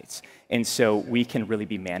hundreds of sites. And so we can really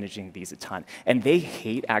be managing these a ton. And they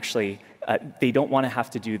hate actually, they don't want to have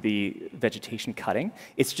to do the vegetation cutting.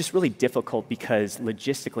 It's just really difficult because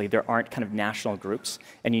logistically there aren't kind of national groups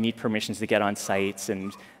and you need permissions to get on sites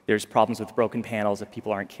and there's problems with broken panels if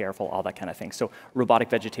people aren't careful, all that kind of thing. So robotic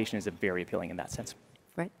vegetation is very appealing in that sense.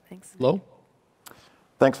 Right, thanks. Lo?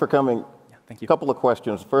 Thanks for coming. Yeah, thank you. A couple of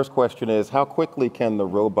questions. First question is, how quickly can the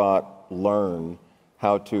robot learn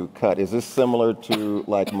how to cut? Is this similar to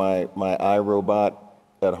like my iRobot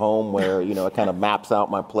at home where, it kind of maps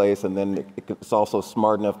out my place and then it's also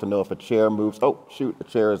smart enough to know if a chair moves? Oh, shoot, a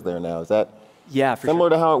chair is there now. Is that similar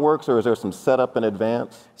to how it works, or is there some setup in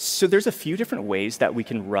advance? So there's a few different ways that we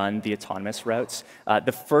can run the autonomous routes.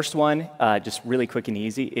 The first one, just really quick and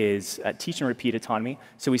easy, is teach and repeat autonomy.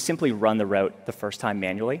 So we simply run the route the first time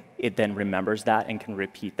manually. It then remembers that and can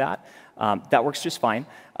repeat that. That works just fine.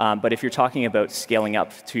 But if you're talking about scaling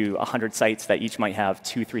up to 100 sites that each might have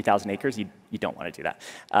 2,000 to 3,000 acres, you don't want to do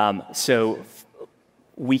that. So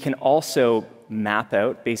we can also map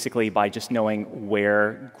out, basically by just knowing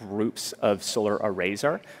where groups of solar arrays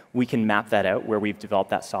are, we can map that out where we've developed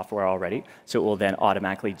that software already. So it will then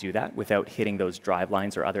automatically do that without hitting those drive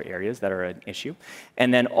lines or other areas that are an issue.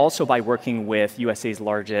 And then also by working with USA's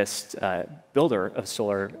largest builder of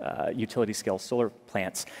solar, utility-scale solar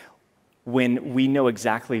plants, when we know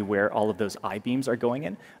exactly where all of those I-beams are going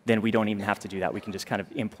in, then we don't even have to do that. We can just kind of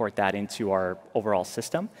import that into our overall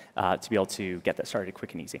system to be able to get that started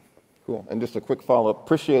quick and easy. Cool. And just a quick follow-up.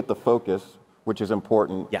 Appreciate the focus, which is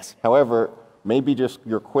important. Yes. However, maybe just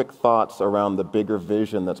your quick thoughts around the bigger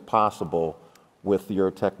vision that's possible with your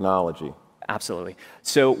technology. Absolutely.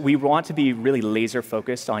 So we want to be really laser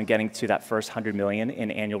focused on getting to that first 100 million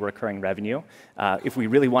in annual recurring revenue. If we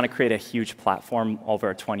really want to create a huge platform over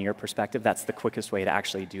a 20-year perspective, that's the quickest way to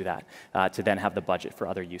actually do that, to then have the budget for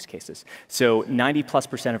other use cases. So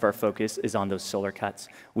 90+% of our focus is on those solar cuts.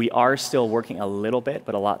 We are still working a little bit,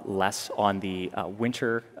 but a lot less on the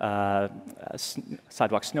winter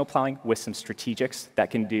sidewalk snow plowing with some strategics that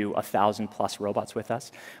can do 1,000+ robots with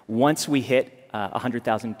us. Once we hit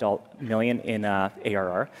 100,000 million in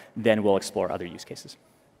ARR, then we'll explore other use cases.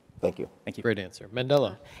 Thank you. Thank you. Great answer.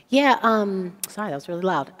 Mandela. Yeah, sorry, that was really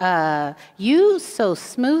loud. You so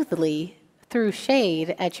smoothly threw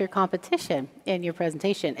shade at your competition in your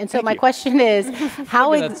presentation. And so my question is,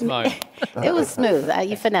 how... That's mine. It was smooth.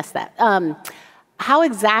 You finessed that. How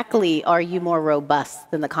exactly are you more robust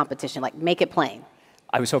than the competition? Like, make it plain.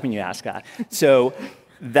 I was hoping you'd ask that. So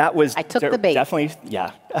that was I took the bait. Definitely,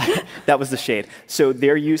 yeah, that was the shade. So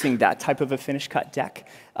they're using that type of a finish cut deck.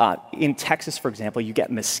 In Texas, for example, you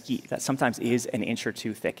get mesquite that sometimes is an inch or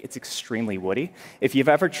two thick. It's extremely woody. If you've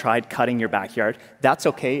ever tried cutting your backyard, that's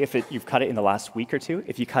okay if you've cut it in the last week or two.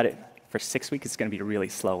 If you cut it for 6 weeks, it's going to be really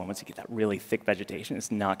slow. And once you get that really thick vegetation,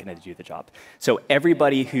 it's not going to do the job. So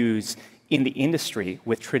everybody who's in the industry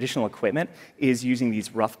with traditional equipment is using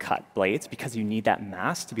these rough cut blades because you need that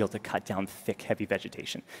mass to be able to cut down thick, heavy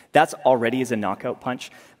vegetation. That's already is a knockout punch,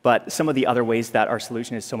 but some of the other ways that our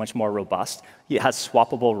solution is so much more robust, it has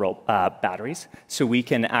swappable batteries, so we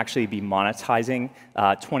can actually be monetizing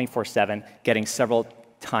 24/7, getting several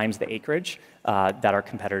times the acreage that our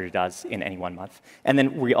competitor does in any 1 month. And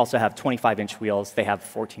then we also have 25-inch wheels. They have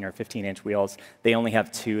 14 or 15-inch wheels. They only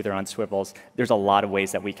have 2. They're on swivels. There's a lot of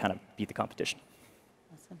ways that we kind of beat the competition.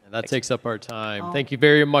 And that takes up our time. Oh. Thank you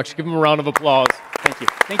very much. Give them a round of applause. Thank you.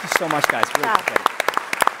 Thank you so much, guys. Really appreciate it.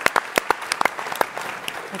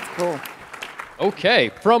 That's cool. Okay,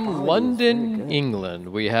 from London, England,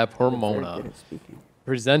 we have Hormona.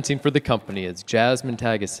 Presenting for the company is Jasmine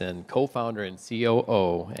Tagason, co-founder and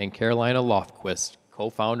COO, and Carolina Lofquist,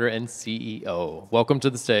 co-founder and CEO. Welcome to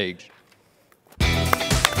the stage.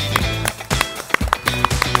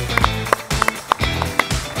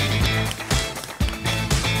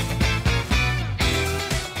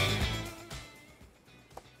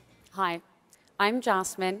 Hi, I'm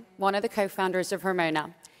Jasmine, one of the co-founders of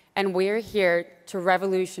Hormona, and we're here to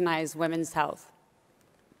revolutionize women's health.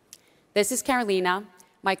 This is Carolina,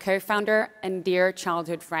 my co-founder and dear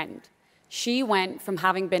childhood friend. She went from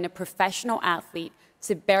having been a professional athlete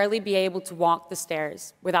to barely be able to walk the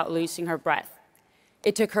stairs without losing her breath.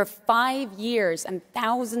 It took her 5 years and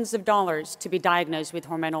thousands of dollars to be diagnosed with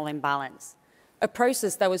hormonal imbalance, a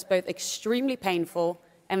process that was both extremely painful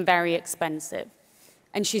and very expensive.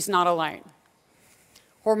 And she's not alone.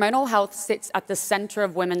 Hormonal health sits at the center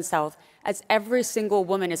of women's health, as every single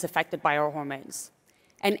woman is affected by our hormones.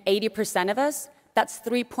 And 80% of us, that's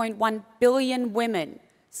 3.1 billion women,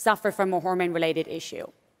 suffer from a hormone-related issue.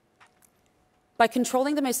 By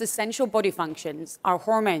controlling the most essential body functions, our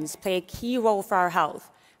hormones play a key role for our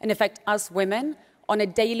health and affect us women on a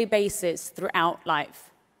daily basis throughout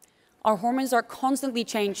life. Our hormones are constantly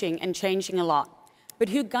changing and changing a lot. But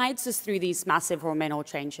who guides us through these massive hormonal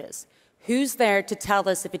changes? Who's there to tell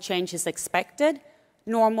us if a change is expected,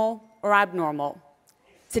 normal, or abnormal?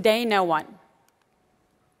 Today, no one.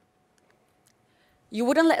 You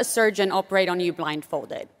wouldn't let a surgeon operate on you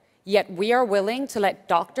blindfolded, yet we are willing to let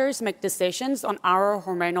doctors make decisions on our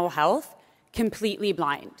hormonal health completely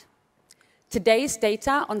blind. Today's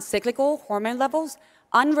data on cyclical hormone levels,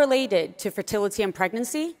 unrelated to fertility and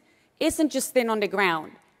pregnancy, isn't just thin on the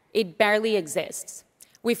ground. It barely exists.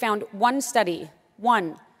 We found one study,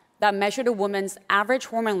 that measured a woman's average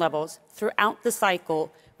hormone levels throughout the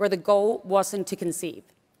cycle where the goal wasn't to conceive.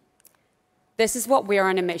 This is what we are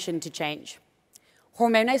on a mission to change.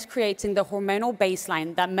 Hormona is creating the hormonal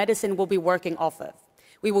baseline that medicine will be working off of.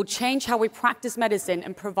 We will change how we practice medicine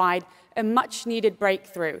and provide a much-needed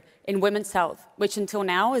breakthrough in women's health, which until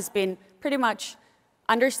now has been pretty much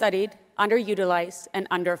understudied, underutilized, and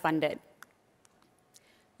underfunded.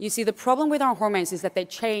 You see, the problem with our hormones is that they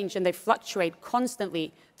change and they fluctuate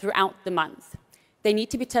constantly throughout the month. They need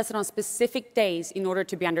to be tested on specific days in order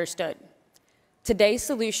to be understood. Today's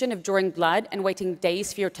solution of drawing blood and waiting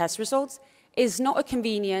days for your test results is not a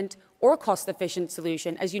convenient or cost-efficient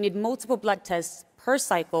solution, as you need multiple blood tests per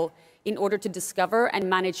cycle in order to discover and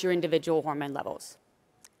manage your individual hormone levels.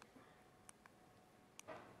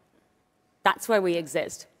 That's why we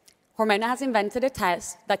exist. Hormona has invented a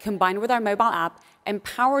test that, combined with our mobile app,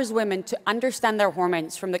 empowers women to understand their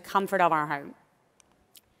hormones from the comfort of our home.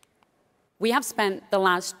 We have spent the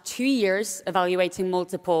last 2 years evaluating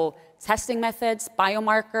multiple testing methods,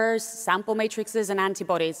 biomarkers, sample matrices, and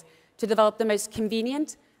antibodies to develop the most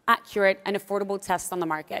convenient, accurate, and affordable tests on the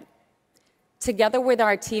market. Together with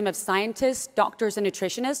our team of scientists, doctors, and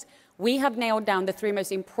nutritionists, we have nailed down the 3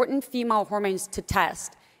 most important female hormones to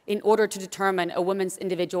test in order to determine a woman's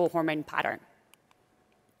individual hormone pattern.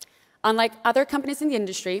 Unlike other companies in the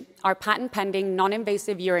industry, our patent-pending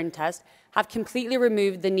non-invasive urine test have completely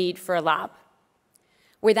removed the need for a lab.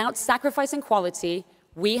 Without sacrificing quality,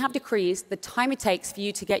 we have decreased the time it takes for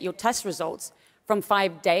you to get your test results from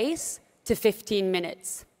 5 days to 15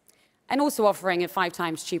 minutes, and also offering a 5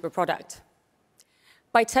 times cheaper product.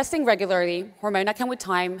 By testing regularly, Hormona can with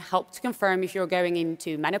time help to confirm if you're going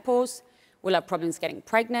into menopause, will have problems getting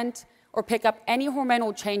pregnant, or pick up any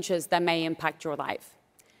hormonal changes that may impact your life.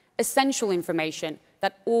 Essential information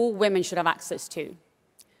that all women should have access to.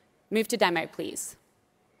 Move to demo, please.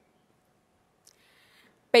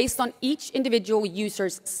 Based on each individual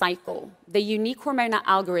user's cycle, the unique Hormona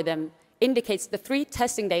algorithm indicates the 3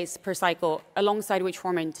 testing days per cycle alongside which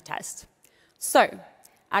hormone to test. So,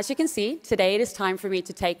 as you can see, today it is time for me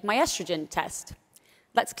to take my estrogen test.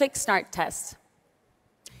 Let's click Start Test.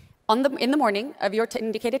 In the morning of your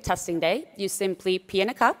indicated testing day, you simply pee in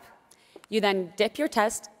a cup. You then dip your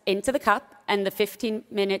test into the cup, and the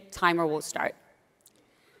 15-minute timer will start.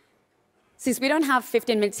 Since we don't have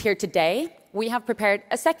 15 minutes here today, we have prepared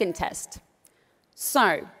a second test.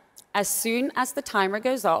 So, as soon as the timer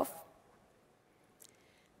goes off,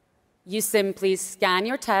 you simply scan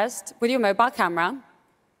your test with your mobile camera.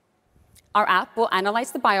 Our app will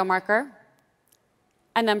analyze the biomarker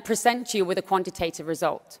and then present you with a quantitative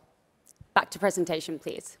result. Back to presentation,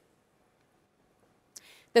 please.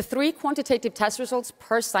 The 3 quantitative test results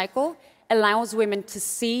per cycle allows women to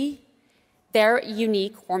see their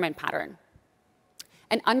unique hormone pattern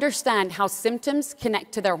and understand how symptoms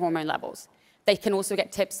connect to their hormone levels. They can also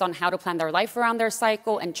get tips on how to plan their life around their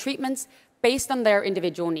cycle and treatments based on their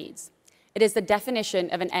individual needs. It is the definition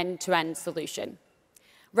of an end-to-end solution.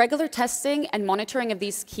 Regular testing and monitoring of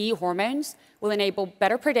these key hormones will enable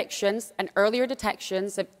better predictions and earlier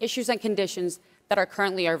detections of issues and conditions that are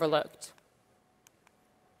currently overlooked.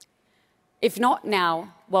 If not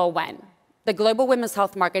now, well, when? The global women's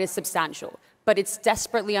health market is substantial, but it's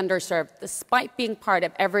desperately underserved despite being part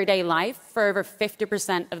of everyday life for over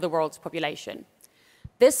 50% of the world's population.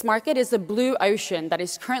 This market is a blue ocean that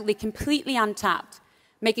is currently completely untapped,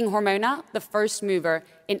 making Hormona the first mover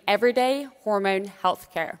in everyday hormone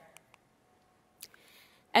healthcare.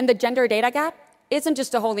 And the gender data gap isn't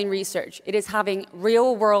just a hole in research. It is having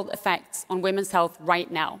real-world effects on women's health right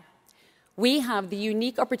now. We have the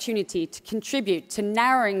unique opportunity to contribute to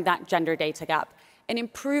narrowing that gender data gap and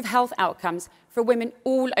improve health outcomes for women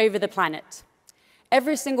all over the planet.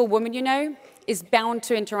 Every single woman you know is bound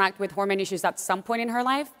to interact with hormone issues at some point in her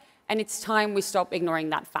life, and it's time we stop ignoring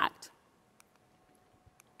that fact.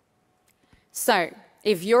 So,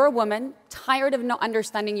 if you're a woman tired of not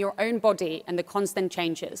understanding your own body and the constant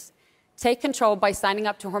changes, take control by signing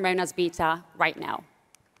up to Hormona's beta right now.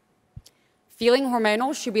 Feeling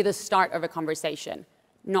hormonal should be the start of a conversation,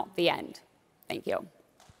 not the end. Thank you.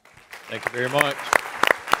 Thank you very much.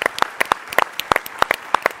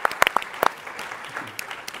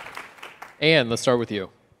 Anne, let's start with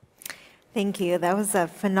you. Thank you. That was a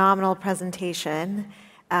phenomenal presentation.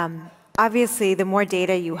 Obviously, the more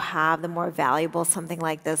data you have, the more valuable something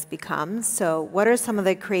like this becomes. So what are some of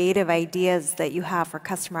the creative ideas that you have for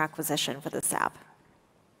customer acquisition for this app?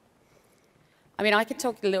 I mean, I could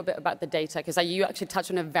talk a little bit about the data, because you actually touched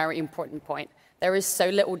on a very important point. There is so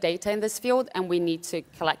little data in this field, and we need to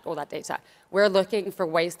collect all that data. We're looking for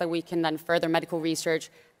ways that we can then further medical research.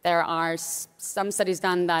 There are some studies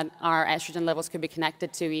done that our estrogen levels could be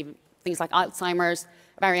connected to even things like Alzheimer's,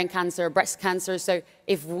 ovarian cancer, breast cancer. So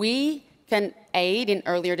if we can aid in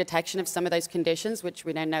earlier detection of some of those conditions, which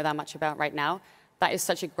we don't know that much about right now, that is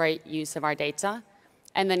such a great use of our data.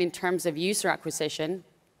 And then in terms of user acquisition,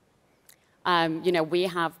 we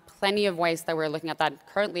have plenty of ways that we're looking at that.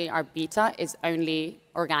 Currently, our beta is only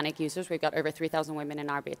organic users. We've got over 3,000 women in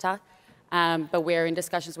our beta. But we're in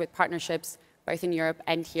discussions with partnerships, both in Europe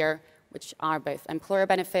and here, which are both employer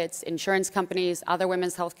benefits, insurance companies, other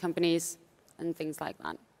women's health companies, and things like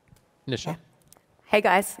that. Nisha. Hey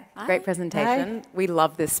guys, Hi. great presentation. Hi. We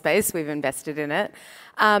love this space, we've invested in it.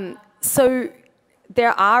 So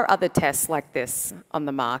there are other tests like this on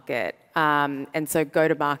the market, and so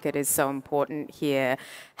go-to-market is so important here.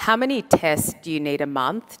 How many tests do you need a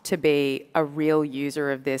month to be a real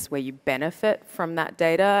user of this where you benefit from that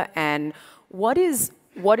data? And what is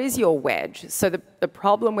What is your wedge? So the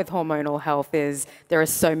problem with hormonal health is there are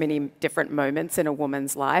so many different moments in a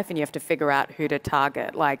woman's life and you have to figure out who to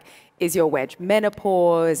target. Like, is your wedge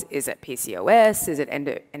menopause? Is it PCOS? Is it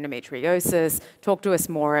endometriosis? Talk to us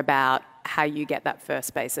more about how you get that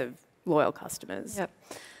first base of loyal customers. Yep.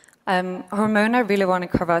 Hormona really want to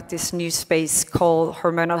carve out this new space called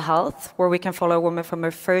hormonal health, where we can follow a woman from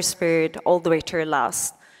her first period all the way to her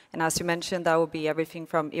last. And as you mentioned, that will be everything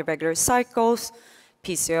from irregular cycles,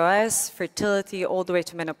 PCOS, fertility, all the way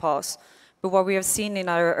to menopause. But what we have seen in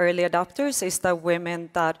our early adopters is that women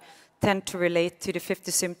that tend to relate to the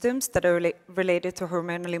 50 symptoms that are related to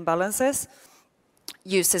hormonal imbalances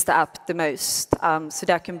uses the app the most. So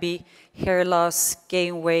that can be hair loss,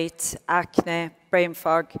 gain weight, acne, brain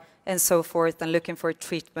fog, and so forth, and looking for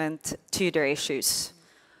treatment to their issues.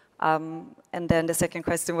 And then the second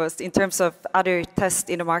question was, in terms of other tests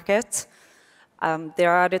in the market,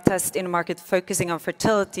 there are other tests in the market focusing on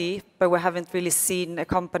fertility, but we haven't really seen a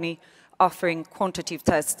company offering quantitative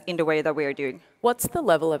tests in the way that we are doing. What's the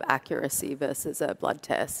level of accuracy versus a blood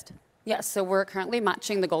test? Yeah, so we're currently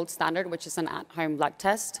matching the gold standard, which is an at-home blood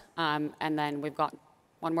test. And then we've got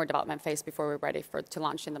one more development phase before we're ready to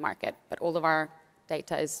launch in the market. But all of our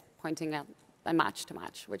data is pointing at a match to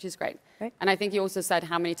match, which is great. Right. And I think you also said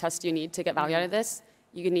how many tests do you need to get value out of this?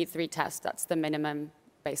 You need 3 tests. That's the minimum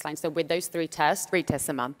baseline. So with those 3 tests... 3 tests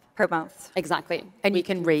a month. Per month. Exactly. And you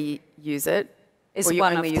can reuse it? It's or you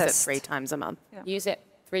one only use test. it 3 times a month? Yeah. Use it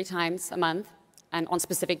 3 times a month. And on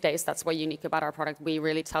specific days, that's what's unique about our product. We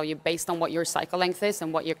really tell you, based on what your cycle length is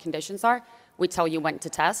and what your conditions are, we tell you when to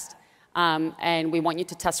test. And we want you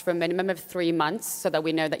to test for a minimum of 3 months so that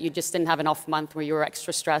we know that you just didn't have an off month where you were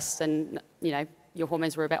extra stressed and your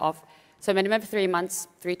hormones were a bit off. So minimum of 3 months,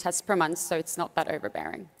 3 tests per month, so it's not that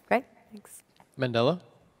overbearing. Great, thanks. Mandela?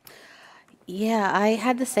 Yeah, I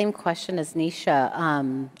had the same question as Nisha.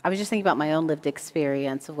 I was just thinking about my own lived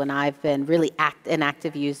experience of when I've been really an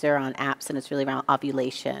active user on apps, and it's really around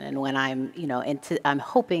ovulation, and when I'm, I'm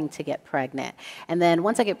hoping to get pregnant. And then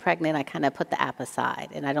once I get pregnant, I kind of put the app aside,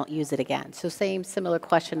 and I don't use it again. So similar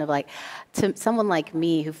question of like, to someone like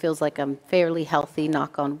me who feels like I'm fairly healthy,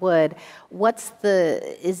 knock on wood,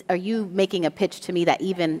 are you making a pitch to me that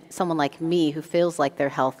even someone like me who feels like they're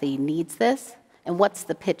healthy needs this? And what's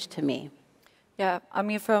the pitch to me? Yeah, I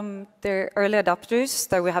mean, from the early adopters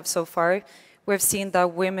that we have so far, we've seen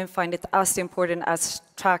that women find it as important as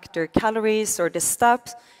track their calories or the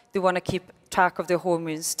steps. They want to keep track of their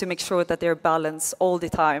hormones to make sure that they're balanced all the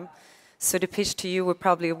time. So the pitch to you would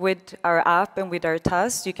probably, with our app and with our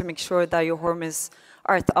test, you can make sure that your hormones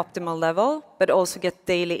are at the optimal level, but also get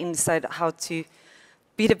daily insight how to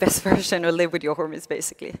be the best version or live with your hormones,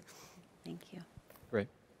 basically. Thank you. Great.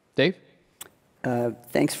 Dave?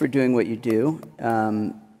 Thanks for doing what you do.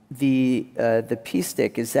 The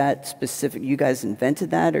P-Stick, is that specific? You guys invented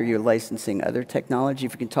that, or you're licensing other technology?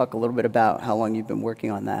 If you can talk a little bit about how long you've been working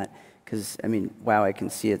on that. Because, I mean, wow, I can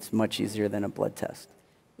see it's much easier than a blood test.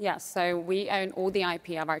 Yeah, so we own all the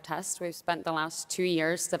IP of our test. We've spent the last 2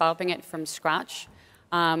 years developing it from scratch.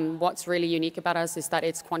 What's really unique about us is that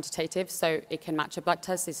it's quantitative, so it can match a blood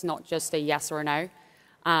test. It's not just a yes or a no.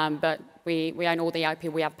 But we own all the IP.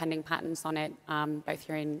 We have pending patents on it, both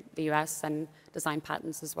here in the US and design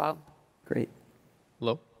patents as well. Great.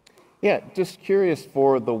 Lo? Yeah, just curious,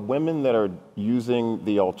 for the women that are using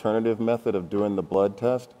the alternative method of doing the blood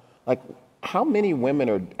test, like, how many women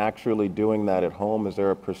are actually doing that at home? Is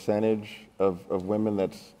there a percentage of women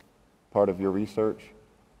that's part of your research?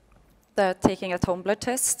 The taking at home blood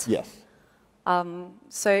test? Yes.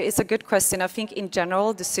 So it's a good question. I think in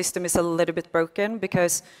general, the system is a little bit broken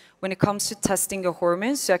because when it comes to testing your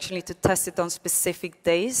hormones, you actually need to test it on specific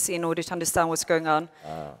days in order to understand what's going on.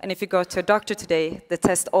 And if you go to a doctor today, they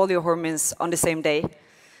test all your hormones on the same day.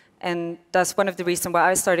 And that's one of the reasons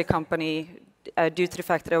why I started a company, due to the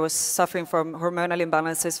fact that I was suffering from hormonal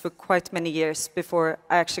imbalances for quite many years before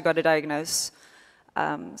I actually got a diagnosis.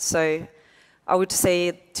 So I would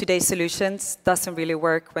say today's solutions doesn't really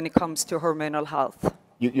work when it comes to hormonal health.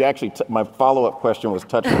 You actually, my follow-up question was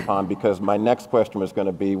touched upon, because my next question was going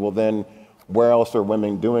to be, well, then where else are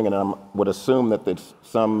women doing it? And I would assume that it's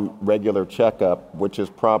some regular checkup, which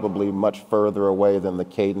is probably much further away than the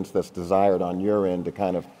cadence that's desired on your end to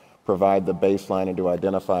kind of provide the baseline and to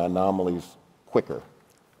identify anomalies quicker.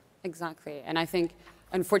 Exactly. And I think,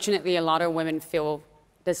 unfortunately, a lot of women feel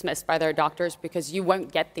dismissed by their doctors because you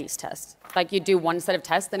won't get these tests. Like, you do one set of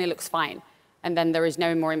tests and it looks fine, and then there is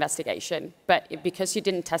no more investigation. But because you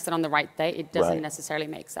didn't test it on the right day, it doesn't necessarily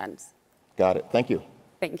make sense. Got it. Thank you.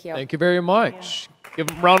 Thank you. Thank you very much. Give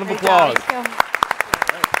them a round of applause.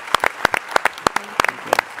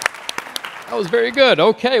 That was very good.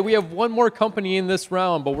 Okay, we have one more company in this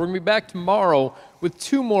round, but we're going to be back tomorrow with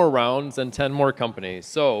 2 more rounds and 10 more companies.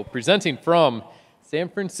 So, presenting from San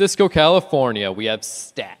Francisco, California, we have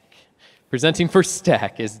Stack. Presenting for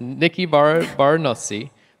Stack is Nikki Barnossi,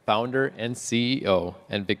 founder and CEO,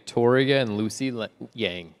 and Victoria and Lucy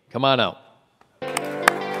Yang. Come on out.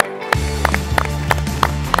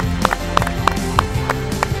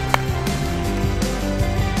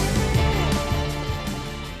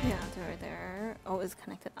 Is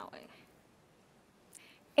connected that way.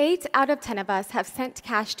 8 out of 10 of us have sent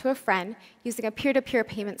cash to a friend using a peer-to-peer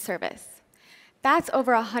payment service. That's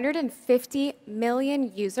over 150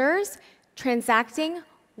 million users transacting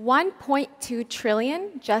 1.2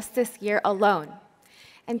 trillion just this year alone.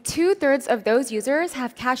 And 2/3 of those users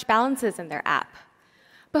have cash balances in their app.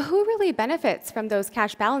 But who really benefits from those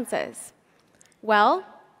cash balances? Well,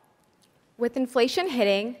 with inflation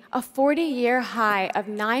hitting a 40-year high of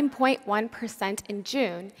 9.1% in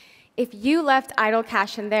June, if you left idle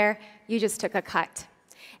cash in there, you just took a cut.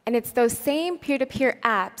 And it's those same peer-to-peer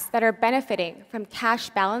apps that are benefiting from cash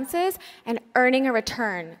balances and earning a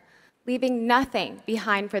return, leaving nothing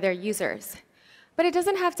behind for their users. But it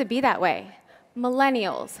doesn't have to be that way.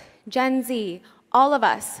 Millennials, Gen Z, all of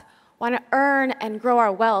us want to earn and grow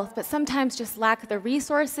our wealth, but sometimes just lack the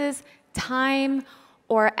resources, time,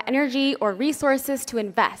 or energy or resources to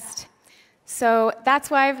invest. So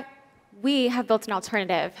that's why we have built an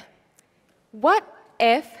alternative. What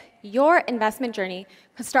if your investment journey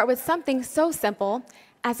could start with something so simple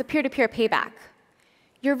as a peer-to-peer payback?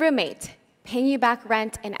 Your roommate paying you back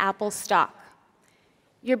rent in Apple stock.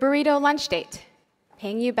 Your burrito lunch date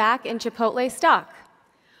paying you back in Chipotle stock.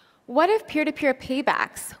 What if peer-to-peer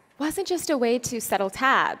paybacks wasn't just a way to settle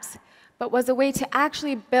tabs, but was a way to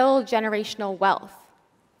actually build generational wealth?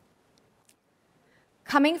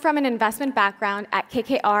 Coming from an investment background at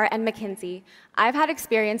KKR and McKinsey, I've had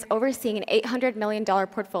experience overseeing an $800 million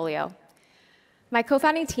portfolio. My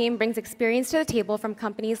co-founding team brings experience to the table from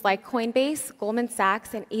companies like Coinbase, Goldman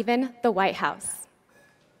Sachs, and even the White House.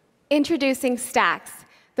 Introducing Stacks,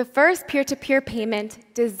 the first peer-to-peer payment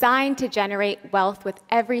designed to generate wealth with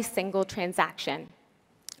every single transaction.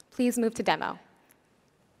 Please move to demo.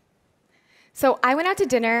 So I went out to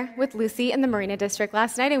dinner with Lucy in the Marina District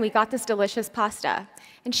last night, and we got this delicious pasta.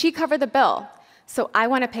 And she covered the bill, so I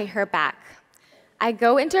want to pay her back. I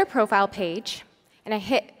go into her profile page, and I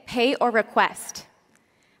hit Pay or Request.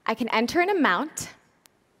 I can enter an amount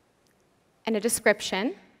and a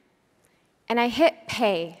description, and I hit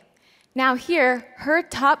Pay. Now here, her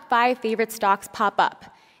top 5 favorite stocks pop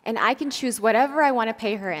up, and I can choose whatever I want to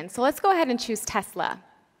pay her in. So let's go ahead and choose Tesla,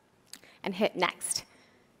 and hit Next.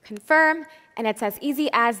 Confirm, and it's as easy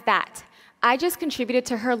as that. I just contributed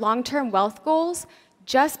to her long-term wealth goals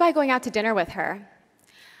just by going out to dinner with her.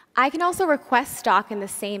 I can also request stock in the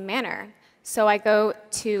same manner. So I go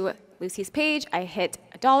to Lucy's page, I hit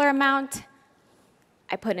a dollar amount,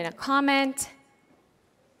 I put in a comment,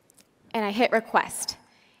 and I hit request.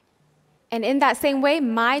 And in that same way,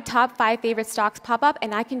 my top 5 favorite stocks pop up,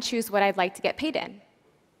 and I can choose what I'd like to get paid in.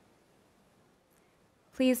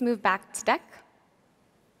 Please move back to deck.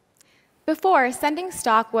 Before, sending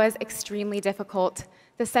stock was extremely difficult.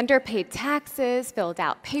 The sender paid taxes, filled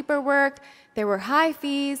out paperwork, there were high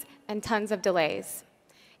fees, and tons of delays.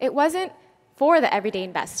 It wasn't for the everyday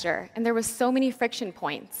investor, and there were so many friction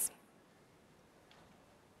points.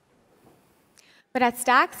 But at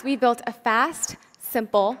Stacks, we built a fast,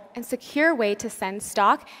 simple, and secure way to send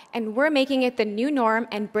stock, and we're making it the new norm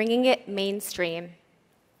and bringing it mainstream.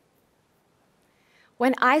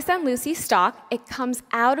 When I send Lucy stock, it comes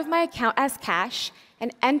out of my account as cash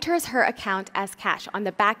and enters her account as cash on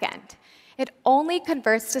the back end. It only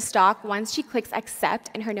converts to stock once she clicks Accept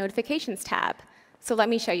in her Notifications tab. So let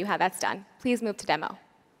me show you how that's done. Please move to demo.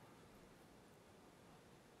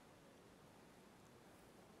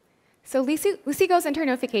 So Lucy goes into her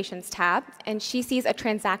Notifications tab, and she sees a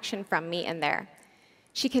transaction from me in there.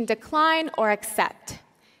 She can decline or accept.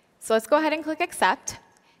 So let's go ahead and click Accept.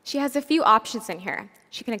 She has a few options in here.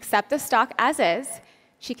 She can accept the stock as is,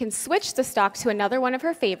 she can switch the stock to another one of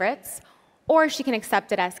her favorites, or she can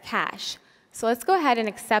accept it as cash. So let's go ahead and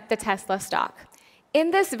accept the Tesla stock. In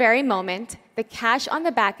this very moment, the cash on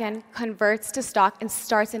the back end converts to stock and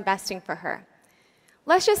starts investing for her.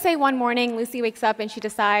 Let's just say one morning, Lucy wakes up and she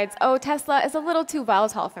decides, oh, Tesla is a little too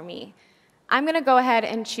volatile for me. I'm going to go ahead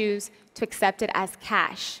and choose to accept it as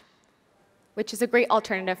cash, which is a great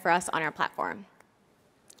alternative for us on our platform.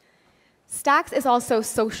 Stacks is also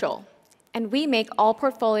social, and we make all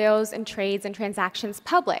portfolios and trades and transactions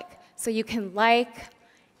public, so you can like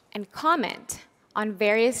and comment on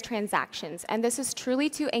various transactions, and this is truly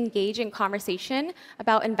to engage in conversation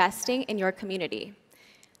about investing in your community.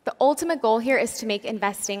 The ultimate goal here is to make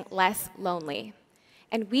investing less lonely,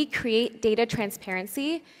 and we create data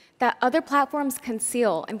transparency that other platforms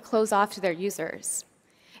conceal and close off to their users.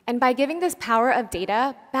 And by giving this power of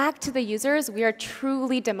data back to the users, we are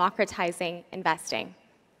truly democratizing investing.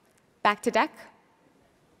 Back to deck.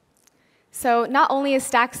 So not only is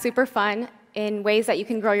Stacks super fun in ways that you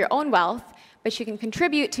can grow your own wealth, but you can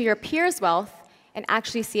contribute to your peers' wealth and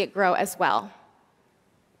actually see it grow as well.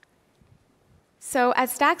 So at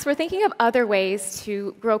Stacks, we're thinking of other ways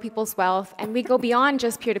to grow people's wealth, and we go beyond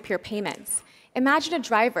just peer-to-peer payments. Imagine a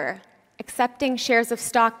driver accepting shares of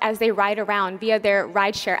stock as they ride around via their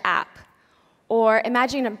rideshare app. Or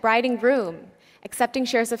imagine a bride and groom accepting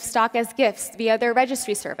shares of stock as gifts via their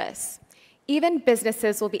registry service. Even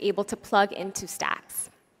businesses will be able to plug into Stacks.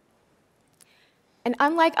 And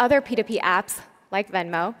unlike other P2P apps, like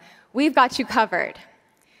Venmo, we've got you covered.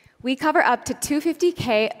 We cover up to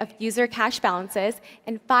 $250K of user cash balances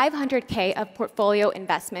and $500K of portfolio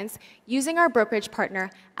investments using our brokerage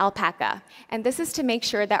partner, Alpaca. And this is to make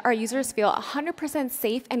sure that our users feel 100%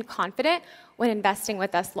 safe and confident when investing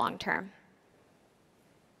with us long term.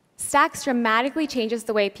 Stacks dramatically changes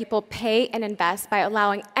the way people pay and invest by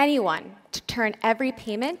allowing anyone to turn every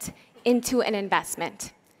payment into an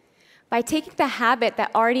investment. By taking the habit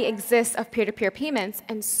that already exists of peer-to-peer payments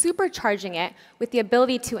and supercharging it with the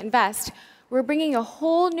ability to invest, we're bringing a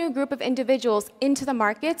whole new group of individuals into the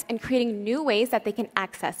markets and creating new ways that they can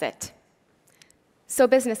access it. So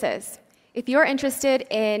businesses, if you're interested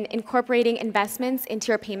in incorporating investments into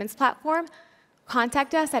your payments platform,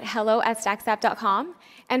 contact us at hello@stacksapp.com.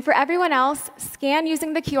 And for everyone else, scan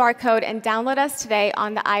using the QR code and download us today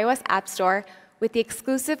on the iOS App Store with the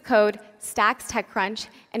exclusive code STACKS-TechCrunch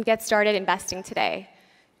and get started investing today.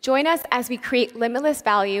 Join us as we create limitless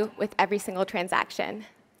value with every single transaction.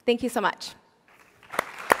 Thank you so much.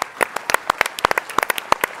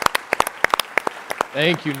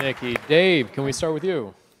 Thank you, Nikki. Dave, can we start with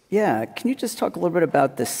you? Yeah, can you just talk a little bit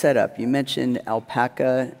about the setup? You mentioned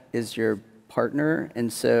Alpaca is your partner,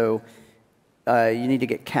 and so you need to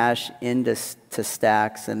get cash into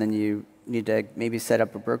Stacks, and then you need to maybe set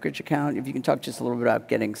up a brokerage account. If you can talk just a little bit about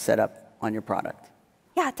getting set up on your product.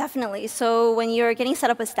 Yeah, definitely. So when you're getting set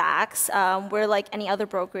up with Stacks, we're like any other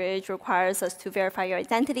brokerage, requires us to verify your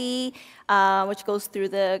identity, which goes through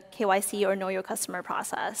the KYC or Know Your Customer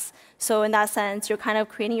process. So in that sense, you're kind of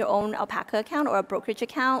creating your own Alpaca account or a brokerage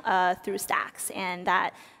account through Stacks, and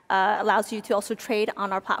that allows you to also trade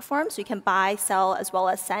on our platform, so you can buy, sell, as well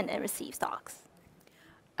as send and receive stocks.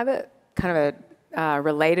 I have a kind of a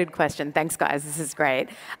related question. Thanks, guys. This is great.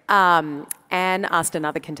 Anne asked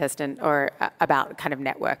another contestant about kind of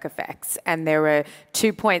network effects. And there were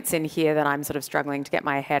 2 points in here that I'm sort of struggling to get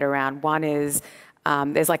my head around. One is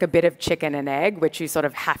there's like a bit of chicken and egg, which you sort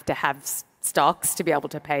of have to have stocks to be able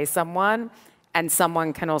to pay someone. And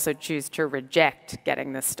someone can also choose to reject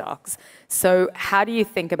getting the stocks. So how do you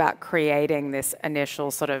think about creating this initial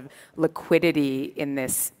sort of liquidity in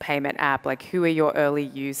this payment app? Like, who are your early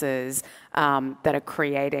users that are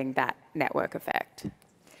creating that network effect?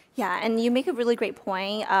 Yeah, and you make a really great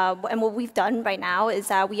point. And what we've done right now is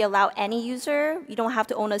that we allow any user, you don't have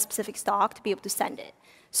to own a specific stock to be able to send it.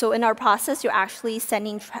 So in our process, you're actually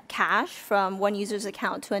sending cash from one user's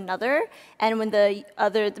account to another, and when the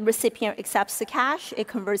recipient accepts the cash, it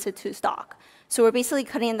converts it to stock. So we're basically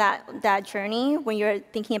cutting that journey when you're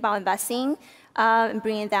thinking about investing and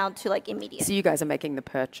bringing it down to like immediate. So you guys are making the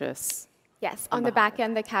purchase? Yes, on the back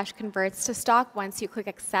end, the cash converts to stock once you click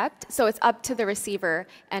accept. So it's up to the receiver,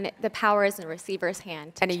 and the power is in the receiver's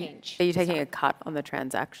hand to change. Are you taking a cut on the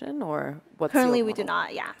transaction, or what's Currently, we do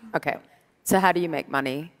not, yeah. Okay. So how do you make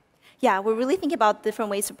money? Yeah, we're really thinking about different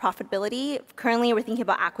ways of profitability. Currently, we're thinking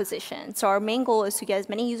about acquisition. So our main goal is to get as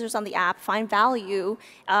many users on the app, find value,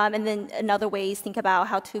 and then in other ways, think about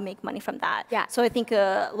how to make money from that. Yeah. So I think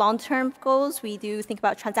long-term goals, we do think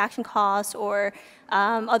about transaction costs or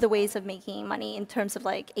other ways of making money in terms of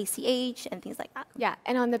like ACH and things like that. Yeah,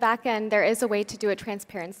 and on the back end, there is a way to do it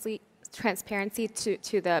transparency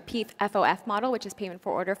to the PFOF model, which is payment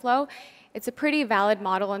for order flow. It's a pretty valid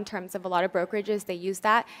model in terms of a lot of brokerages, they use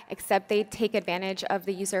that, except they take advantage of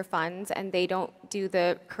the user funds and they don't do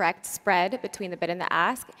the correct spread between the bid and the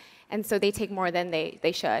ask. And so they take more than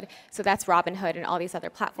they should. So that's Robinhood and all these other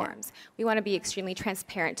platforms. We want to be extremely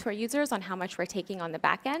transparent to our users on how much we're taking on the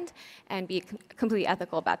back end and be completely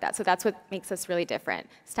ethical about that. So that's what makes us really different.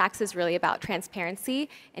 Stacks is really about transparency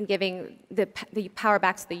and giving the power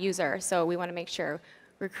back to the user. So we want to make sure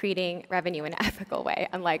we're creating revenue in an ethical way,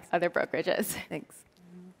 unlike other brokerages. Thanks.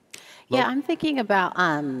 Yeah, I'm thinking about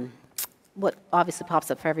what obviously pops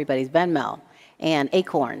up for everybody's Venmo and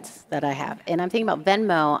Acorns that I have. And I'm thinking about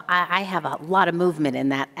Venmo. I have a lot of movement in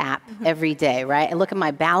that app every day, right? I look at my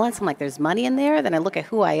balance. I'm like, there's money in there. Then I look at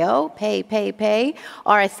who I owe, pay,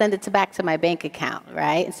 or I send it back to my bank account,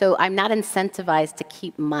 right? And so I'm not incentivized to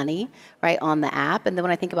keep money, right, on the app. And then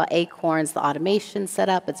when I think about Acorns, the automation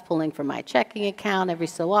setup, it's pulling from my checking account every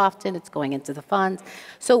so often. It's going into the funds.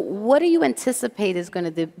 So what do you anticipate is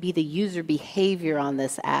going to be the user behavior on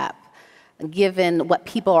this app, given what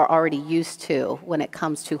people are already used to when it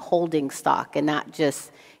comes to holding stock and not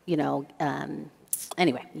just,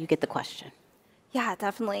 anyway, you get the question. Yeah,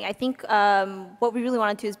 definitely. I think what we really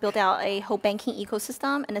want to do is build out a whole banking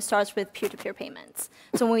ecosystem, and it starts with peer-to-peer payments.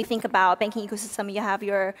 So when we think about banking ecosystem, you have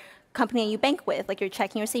your company you bank with, like your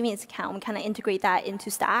checking or savings account. We kind of integrate that into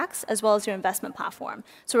Stacks as well as your investment platform.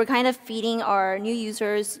 So we're kind of feeding our new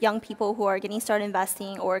users, young people who are getting started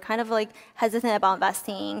investing or kind of like hesitant about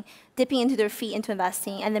investing, dipping into their feet into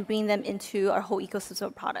investing, and then bringing them into our whole ecosystem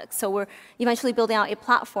of products. So we're eventually building out a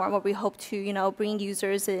platform where we hope to, bring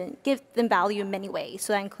users and give them value in many ways.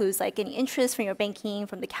 So that includes like any interest from your banking,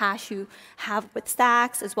 from the cash you have with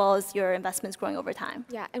Stacks, as well as your investments growing over time.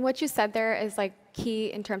 Yeah, and what you said there is like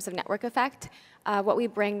key in terms of network effect. What we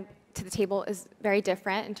bring to the table is very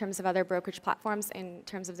different in terms of other brokerage platforms in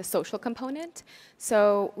terms of the social component.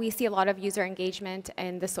 So we see a lot of user engagement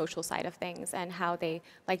in the social side of things and how they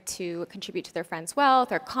like to contribute to their friends'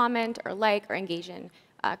 wealth or comment or like or engage in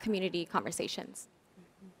community conversations.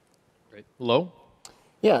 Great. Lo?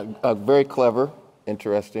 Yeah, very clever,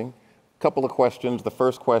 interesting. Couple of questions. The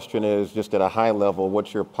first question is just at a high level,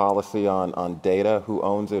 what's your policy on data? Who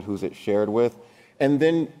owns it? Who's it shared with? And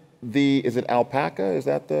then is it Alpaca? Is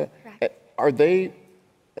that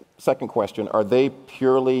second question, are they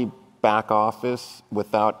purely back office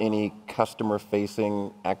without any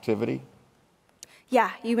customer-facing activity?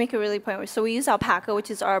 Yeah, you make a really point. So we use Alpaca, which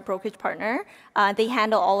is our brokerage partner. They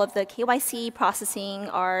handle all of the KYC, processing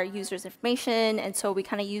our users' information, and so we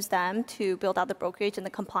kind of use them to build out the brokerage and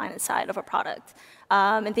the compliance side of our product.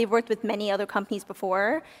 And they've worked with many other companies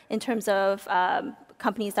before in terms of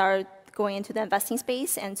companies that are going into the investing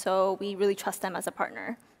space, and so we really trust them as a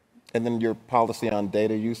partner. And then your policy on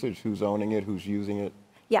data usage, who's owning it, who's using it?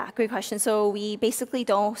 Yeah, great question. So we basically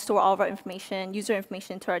don't store all of our information, user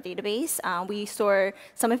information, into our database. We store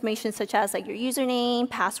some information such as like your username,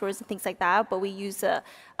 passwords, and things like that, but we use a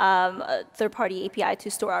third-party API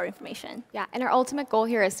to store our information. Yeah, and our ultimate goal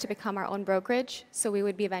here is to become our own brokerage. So we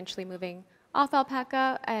would be eventually moving off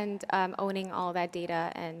Alpaca and owning all that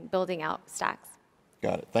data and building out Stacks.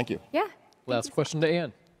 Got it. Thank you. Yeah. Last question to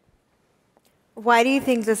Anne. Why do you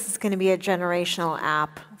think this is going to be a generational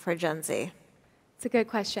app for Gen Z? It's a good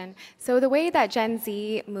question. So the way that Gen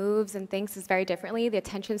Z moves and thinks is very differently. The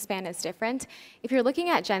attention span is different. If you're looking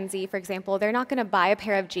at Gen Z, for example, they're not going to buy a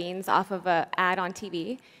pair of jeans off of an ad on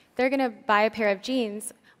TV. They're going to buy a pair of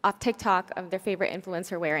jeans off TikTok of their favorite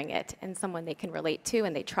influencer wearing it and someone they can relate to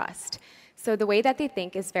and they trust. So the way that they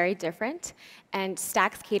think is very different, and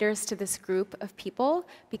Stacks caters to this group of people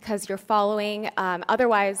because you're following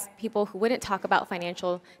otherwise people who wouldn't talk about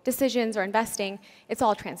financial decisions or investing. It's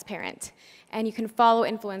all transparent. And you can follow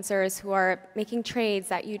influencers who are making trades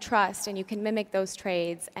that you trust, and you can mimic those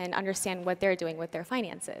trades and understand what they're doing with their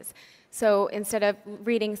finances. So instead of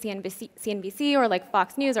reading CNBC or like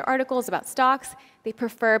Fox News or articles about stocks, they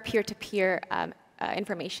prefer peer-to-peer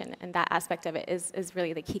information, and that aspect of it is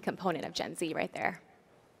really the key component of Gen Z right there.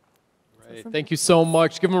 Right. Thank you so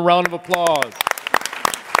much. Give them a round of applause.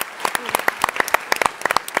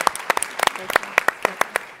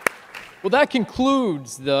 Well, that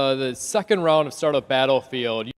concludes the second round of Startup Battlefield.